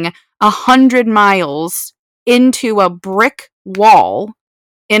going 100 miles into a brick wall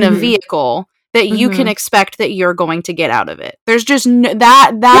in a vehicle that you can expect that you're going to get out of it. There's just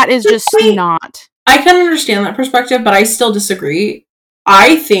that is just not. I can understand that perspective, but I still disagree.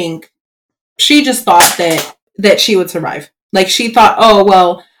 I think she just thought that she would survive. Like, she thought, oh,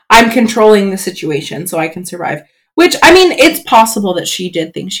 well, I'm controlling the situation so I can survive. Which, I mean, it's possible that she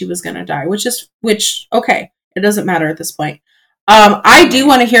did think she was going to die, which, okay, it doesn't matter at this point. I do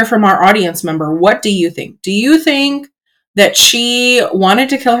want to hear from our audience member. What do you think? Do you think that she wanted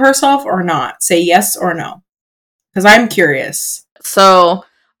to kill herself or not? Say yes or no. Because I'm curious. So,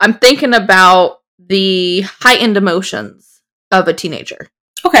 I'm thinking about the heightened emotions of a teenager.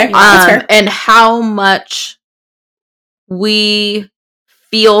 Okay, that's fair. And how much we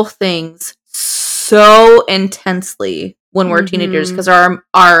feel things so intensely when we're teenagers, because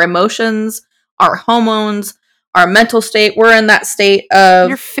our emotions, our hormones, our mental state, we're in that state of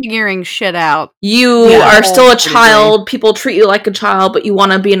you're figuring shit out. You are still a child. People treat you like a child, but you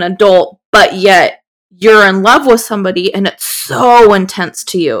want to be an adult, but yet you're in love with somebody and it's so intense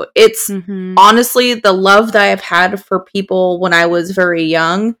to you. It's honestly the love that I've had for people when I was very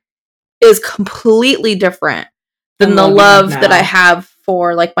young is completely different than the love that I have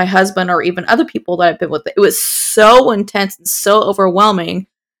for like my husband or even other people that I've been with. It was so intense and so overwhelming.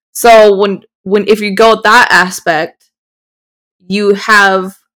 So when if you go with that aspect, you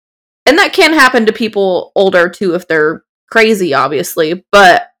have, and that can happen to people older too if they're crazy, obviously,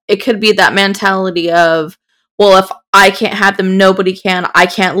 but it could be that mentality of, well, if I can't have them, nobody can. I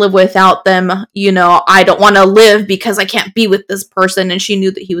can't live without them. You know, I don't want to live because I can't be with this person. And she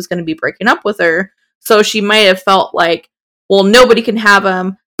knew that he was going to be breaking up with her. So she might have felt like, well, nobody can have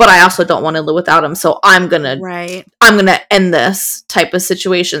him, but I also don't want to live without him. So I'm going to end this type of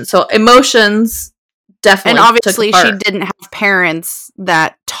situation. So emotions definitely. And obviously she didn't have parents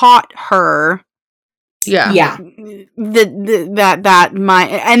that taught her. Yeah.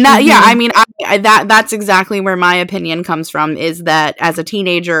 That's exactly where my opinion comes from, is that as a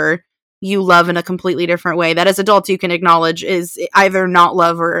teenager, you love in a completely different way that as adults you can acknowledge is either not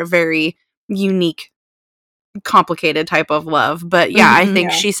love or a very unique, complicated type of love. But I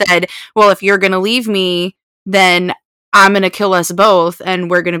think she said, well, if you're going to leave me, then I'm going to kill us both and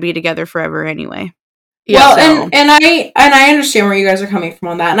we're going to be together forever anyway. Well, and I understand where you guys are coming from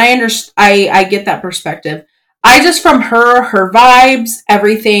on that, and I get that perspective. I just, from her vibes,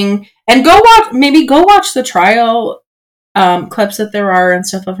 everything, and go watch the trial clips that there are and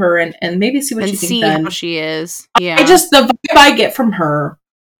stuff of her, and maybe see what you think. See then. How she is. Yeah, the vibe I get from her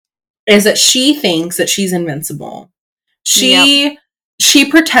is that she thinks that she's invincible. She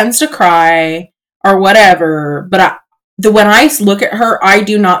pretends to cry or whatever, but when I look at her, I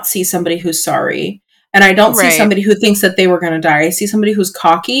do not see somebody who's sorry. And I don't see somebody who thinks that they were going to die. I see somebody who's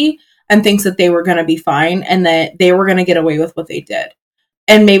cocky and thinks that they were going to be fine and that they were going to get away with what they did.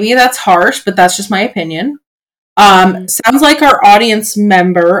 And maybe that's harsh, but that's just my opinion. Sounds like our audience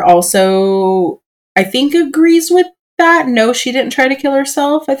member also, I think, agrees with that. No, she didn't try to kill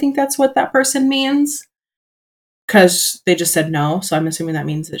herself. I think that's what that person means. Because they just said no. So I'm assuming that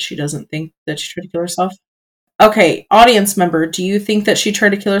means that she doesn't think that she tried to kill herself. Okay, audience member, do you think that she tried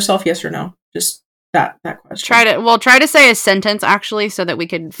to kill herself? Yes or no? Just that question. Try to say a sentence actually, so that we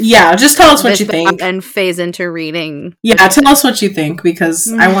could just tell us what you think and phase into reading. Tell us what you think, because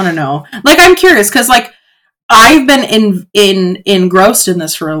I want to know. Like, I'm curious because like I've been engrossed in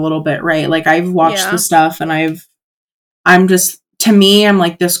this for a little bit, right? Like I've watched the stuff and I'm just, to me, I'm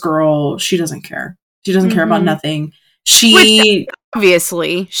like, this girl, she doesn't care. She doesn't care about nothing. Which,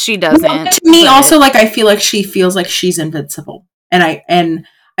 obviously she doesn't. Well, to me also, like, I feel like she feels like she's invincible, and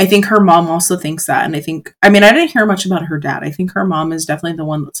I think her mom also thinks that. And I didn't hear much about her dad. I think her mom is definitely the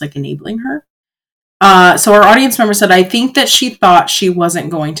one that's like enabling her. So our audience member said, I think that she thought she wasn't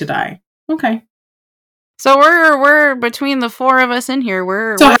going to die. Okay. So we're between the four of us in here.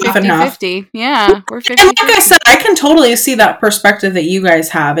 We're 50-50. Yeah, we're 50. And like I said, I can totally see that perspective that you guys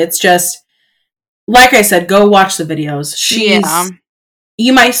have. It's just, like I said, go watch the videos.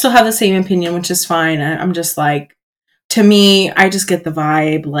 You might still have the same opinion, which is fine. I'm just like, to me, I just get the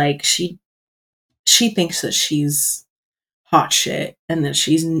vibe like she thinks that she's hot shit and that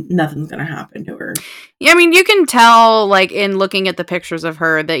nothing's gonna happen to her. Yeah, I mean, you can tell, like, in looking at the pictures of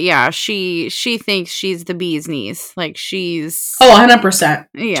her that she thinks she's the bee's knees. Like, she's 100%.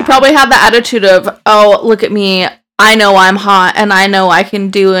 Yeah, she probably had the attitude of, oh, look at me, I know I'm hot and I know I can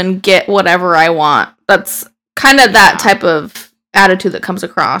do and get whatever I want. That's kind of that type of attitude that comes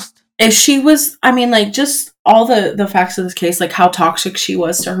across. If she was, I mean, like, just all the facts of this case, like how toxic she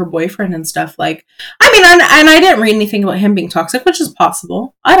was to her boyfriend and stuff, like, I mean, and I didn't read anything about him being toxic, which is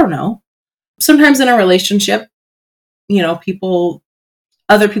possible. I don't know. Sometimes in a relationship, you know,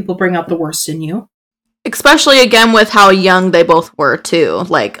 other people bring out the worst in you. Especially, again, with how young they both were, too.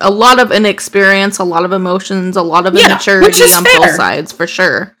 Like, a lot of inexperience, a lot of emotions, a lot of immaturity on both sides, for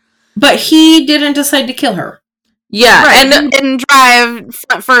sure. But he didn't decide to kill her. Yeah, right. and drive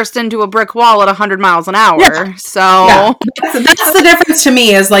front first into a brick wall at 100 miles an hour. Yeah. So that's the difference to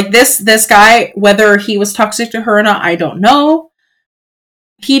me, is like this guy, whether he was toxic to her or not, I don't know.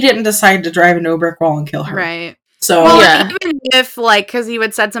 He didn't decide to drive into a brick wall and kill her. Right. So even if, like, because you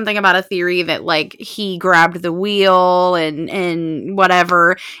had said something about a theory that, like, he grabbed the wheel and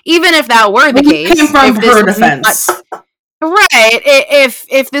whatever, even if that were the case, came from her defense. Right.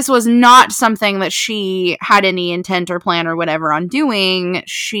 If this was not something that she had any intent or plan or whatever on doing,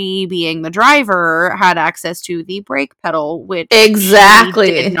 she, being the driver, had access to the brake pedal, which exactly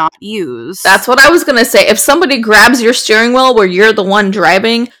she did not use. That's what I was going to say. If somebody grabs your steering wheel where you're the one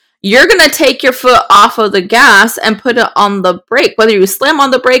driving, you're going to take your foot off of the gas and put it on the brake, whether you slam on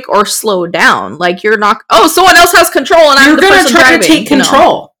the brake or slow down. Like, you're not, someone else has control and I'm the person driving. You're going to try to take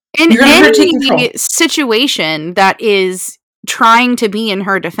control. In any situation that is trying to be in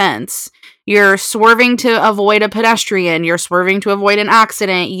her defense, you're swerving to avoid a pedestrian, you're swerving to avoid an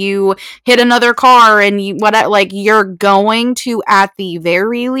accident, you hit another car, and you're going to, at the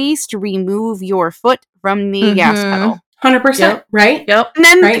very least, remove your foot from the gas pedal. 100%, right? Yep. And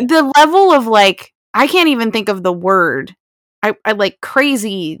then the level of, like, I can't even think of the word. I like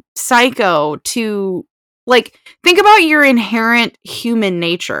crazy, psycho to, like, think about your inherent human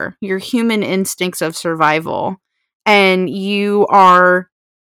nature, your human instincts of survival. And you are,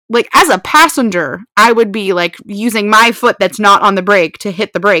 like, as a passenger, I would be, like, using my foot that's not on the brake to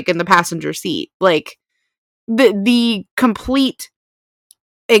hit the brake in the passenger seat. Like, the complete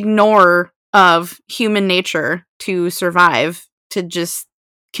ignore of human nature to survive, to just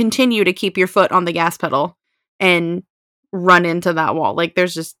continue to keep your foot on the gas pedal and run into that wall. Like,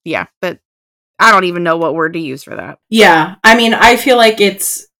 there's just, but I don't even know what word to use for that. Yeah. I mean, I feel like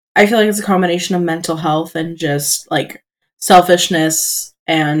it's a combination of mental health and just, like, selfishness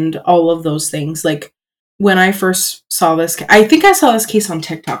and all of those things. Like, when I first saw this, I think I saw this case on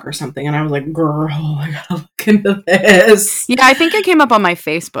TikTok or something, and I was like, girl, I gotta look into this. Yeah, I think it came up on my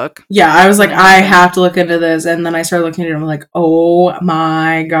Facebook. Yeah, I was like, I have to look into this. And then I started looking at it, and I'm like, oh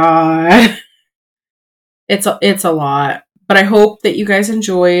my God. It's a lot. But I hope that you guys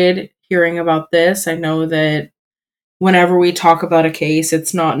enjoyed hearing about this. I know that whenever we talk about a case,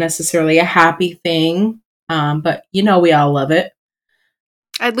 it's not necessarily a happy thing. But, we all love it.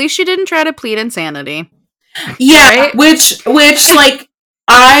 At least she didn't try to plead insanity. Yeah, right? which like,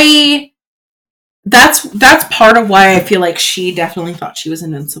 that's part of why I feel like she definitely thought she was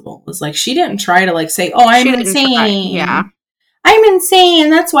invincible. Was like, she didn't try to, like, say, oh, I'm insane. Yeah. I'm insane.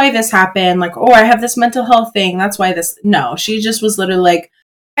 That's why this happened. Like, oh, I have this mental health thing. That's why this. No, she just was literally like.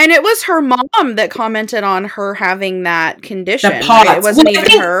 And it was her mom that commented on her having that condition. The POTS. Right? It wasn't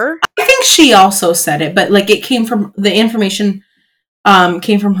even her. I think she also said it, but, like, it came from the information.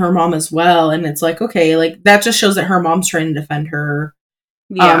 Came from her mom as well, and it's like, okay, like, that just shows that her mom's trying to defend her.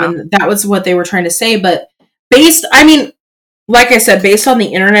 Yeah, and that was what they were trying to say. But like I said, based on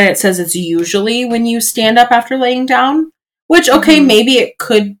the internet, it says it's usually when you stand up after laying down. Which, okay, maybe it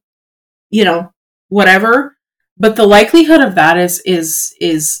could, whatever. But the likelihood of that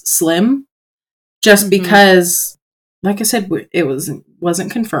is slim, just because, like I said, it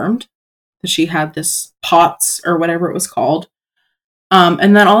wasn't confirmed that she had this POTS or whatever it was called.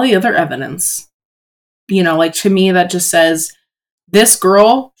 And then all the other evidence, like, to me, that just says this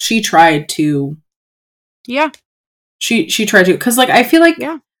girl, she tried to. Yeah. She tried to. Because, like, I feel like.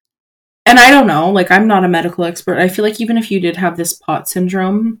 Yeah. And I don't know, like, I'm not a medical expert. I feel like even if you did have this POTS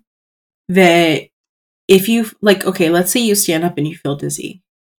syndrome, that if you, like, okay, let's say you stand up and you feel dizzy.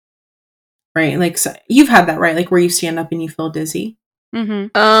 Right? Like, so you've had that, right? Like, where you stand up and you feel dizzy.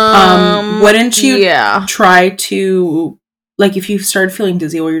 Mm-hmm. Wouldn't you try to. Like, if you started feeling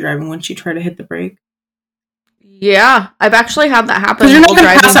dizzy while you're driving, wouldn't you try to hit the brake? Yeah, I've actually had that happen. Because you're not going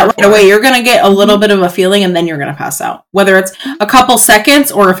to pass out right away. You're going to get a little bit of a feeling, and then you're going to pass out. Whether it's a couple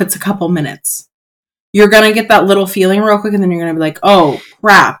seconds or if it's a couple minutes. You're going to get that little feeling real quick, and then you're going to be like, oh,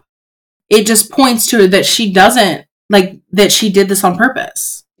 crap. It just points to that she doesn't, like, that she did this on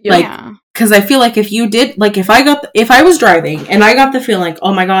purpose. Yeah. Like, because I feel like if you did, like, if I was driving and I got the feeling like,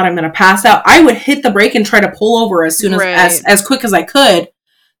 oh my God, I'm going to pass out, I would hit the brake and try to pull over as soon as quick as I could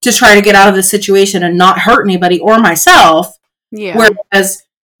to try to get out of the situation and not hurt anybody or myself. Yeah. Whereas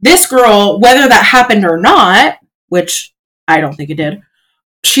this girl, whether that happened or not, which I don't think it did,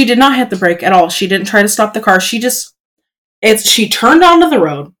 she did not hit the brake at all. She didn't try to stop the car. She turned onto the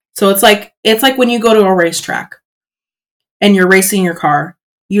road. So it's like when you go to a racetrack and you're racing your car.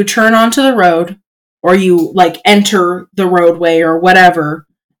 You turn onto the road, or you, like, enter the roadway or whatever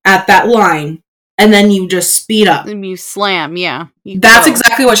at that line, and then you just speed up. And you slam, yeah. That's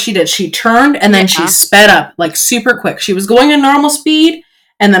exactly what she did. She turned, and then she sped up, like, super quick. She was going at normal speed,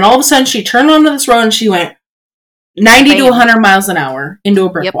 and then all of a sudden she turned onto this road, and she went 90 to 100 miles an hour into a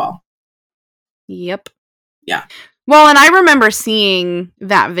brick wall. Yep. Yeah. Well, and I remember seeing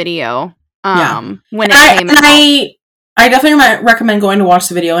that video when it came out. I definitely recommend going to watch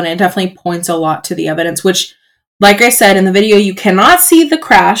the video, and it definitely points a lot to the evidence, which, like I said, in the video, you cannot see the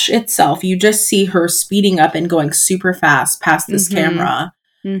crash itself. You just see her speeding up and going super fast past this camera,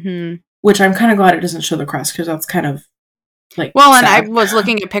 which I'm kind of glad it doesn't show the crash, because that's kind of, like, well, sad. And I was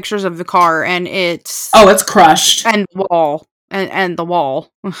looking at pictures of the car, and it's crushed. And the wall. And the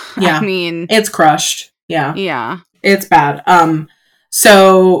wall. Yeah. I mean... It's crushed. Yeah. Yeah. It's bad.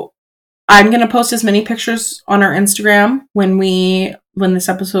 So... I'm going to post as many pictures on our Instagram when this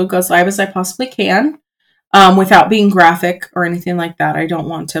episode goes live as I possibly can, without being graphic or anything like that. I don't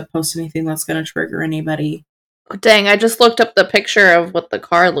want to post anything that's going to trigger anybody. Oh, dang, I just looked up the picture of what the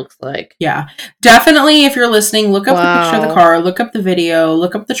car looks like. Yeah, definitely. If you're listening, look up the picture of the car, look up the video,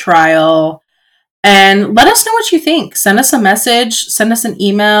 look up the trial, and let us know what you think. Send us a message, send us an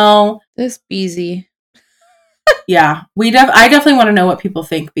email. This Beezy. Yeah, I definitely want to know what people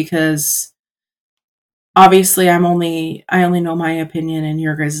think, because obviously I only know my opinion and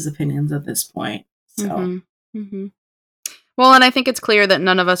your guys' opinions at this point. So. Mm-hmm. Mm-hmm. Well, and I think it's clear that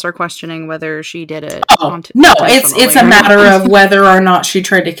none of us are questioning whether she did it. No, it's a matter of whether or not she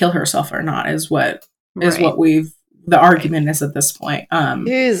tried to kill herself or not is what the argument is at this point.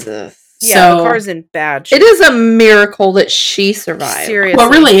 Jesus. Yeah, the car's in bad shape. It is a miracle that she survived. Seriously.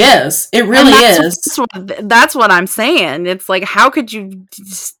 Well, it really is. It really is. That's what I'm saying. It's like, how could you...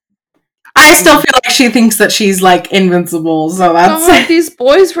 I still feel like she thinks that she's, like, invincible, so that's... God, these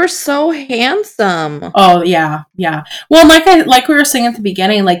boys were so handsome. Oh, yeah, yeah. Well, like we were saying at the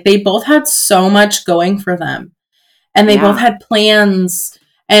beginning, like, they both had so much going for them. And they both had plans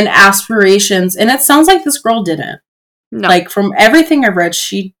and aspirations, and it sounds like this girl didn't. No. Like, from everything I've read,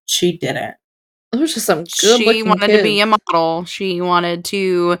 she didn't. It was just some good looking She wanted to be a model. She wanted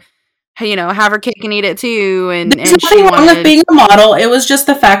to, have her cake and eat it too. And there's nothing wrong with being a model. It was just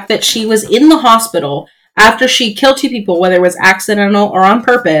the fact that she was in the hospital after she killed 2 people, whether it was accidental or on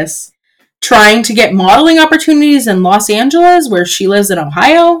purpose, trying to get modeling opportunities in Los Angeles, where she lives in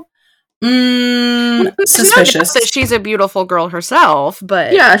Ohio. Suspicious. That she's a beautiful girl herself,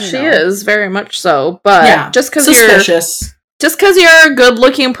 but yeah, she is very much so. But just because you're a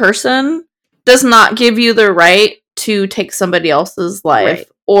good-looking person does not give you the right to take somebody else's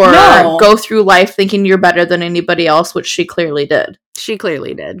life or go through life thinking you're better than anybody else, which she clearly did. She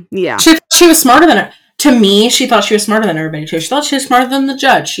clearly did. Yeah, she was smarter than her. To me, she thought she was smarter than everybody too. She thought she was smarter than the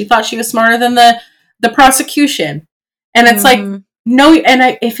judge. She thought she was smarter than the prosecution. And it's like, no, and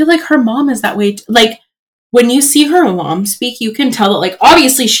I feel like her mom is that way. Like, when you see her mom speak, you can tell that, like,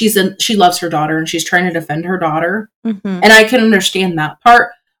 obviously she loves her daughter and she's trying to defend her daughter. Mm-hmm. And I can understand that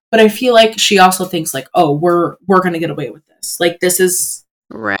part. But I feel like she also thinks, like, oh, we're going to get away with this. Like, this is...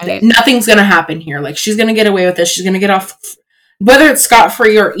 Right. Nothing's going to happen here. Like, she's going to get away with this. She's going to get off... Whether it's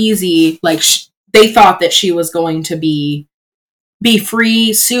scot-free or easy, like, they thought that she was going to be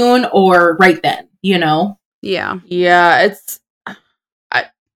free soon or right then, Yeah. Yeah, it's...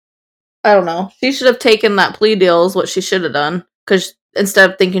 I don't know. She should have taken that plea deal is what she should have done. Because instead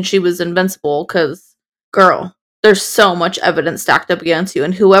of thinking she was invincible, because, girl, there's so much evidence stacked up against you.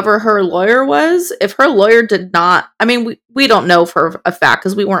 And whoever her lawyer was, if her lawyer did not... I mean, we don't know for a fact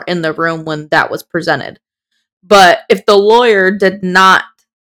because we weren't in the room when that was presented. But if the lawyer did not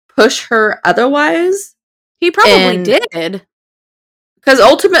push her otherwise... He probably did. Because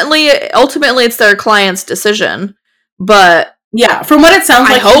ultimately it's their client's decision. But... Yeah, from what it sounds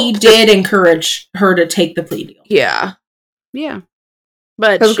like, he did encourage her to take the plea deal. Yeah. Yeah.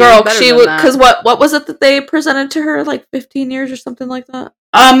 But because what was it that they presented to her, like 15 years or something like that?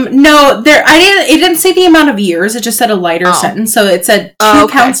 No, it didn't say the amount of years. It just said a lighter sentence. So it said 2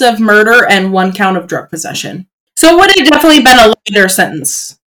 counts of murder and 1 count of drug possession. So it would have definitely been a lighter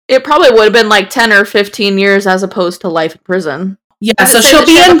sentence. It probably would have been like 10 or 15 years as opposed to life in prison. Yeah, so she'll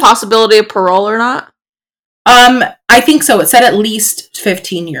be in the possibility of parole or not? I think so. It said at least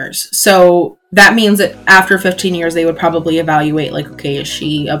 15 years. So that means that after 15 years, they would probably evaluate, like, okay, is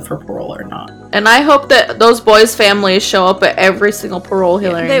she up for parole or not? And I hope that those boys' families show up at every single parole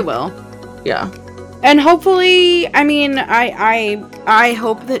hearing. They will. Yeah. And hopefully, I mean, I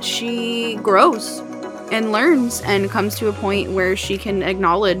hope that she grows and learns and comes to a point where she can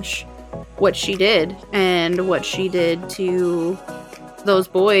acknowledge what she did and what she did to those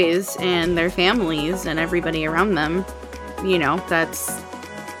boys and their families and everybody around them.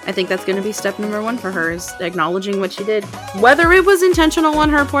 I think that's going to be step number 1 for her, is acknowledging what she did. Whether it was intentional on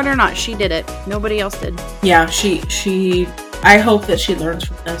her part or not, she did it. Nobody else did. Yeah, I hope that she learns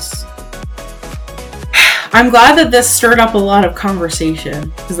from this. I'm glad that this stirred up a lot of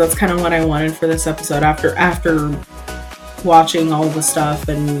conversation, because that's kind of what I wanted for this episode after watching all the stuff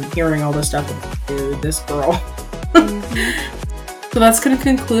and hearing all the stuff about this girl. Mm-hmm. So that's going to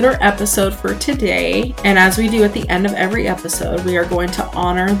conclude our episode for today. And as we do at the end of every episode, we are going to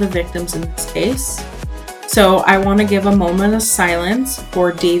honor the victims in this case. So I want to give a moment of silence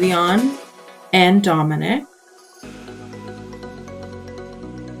for Davion and Dominic.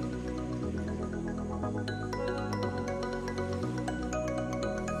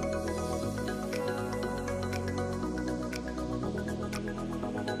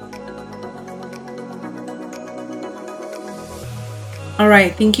 All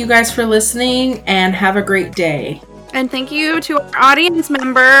right. Thank you guys for listening and have a great day. And thank you to our audience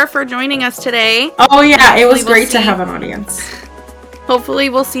member for joining us today. Oh, yeah. It was great to have an audience. Hopefully,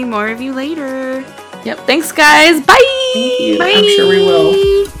 we'll see more of you later. Yep. Thanks, guys. Bye. Thank you. Bye. I'm sure we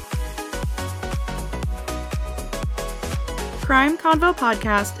will. Crime Convo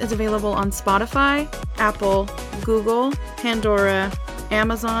Podcast is available on Spotify, Apple, Google, Pandora,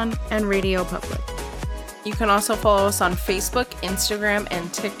 Amazon, and Radio Public. You can also follow us on Facebook, Instagram,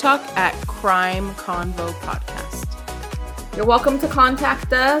 and TikTok at Crime Convo Podcast. You're welcome to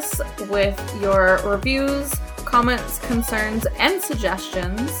contact us with your reviews, comments, concerns, and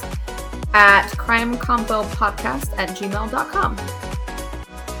suggestions at crimeconvopodcast@gmail.com.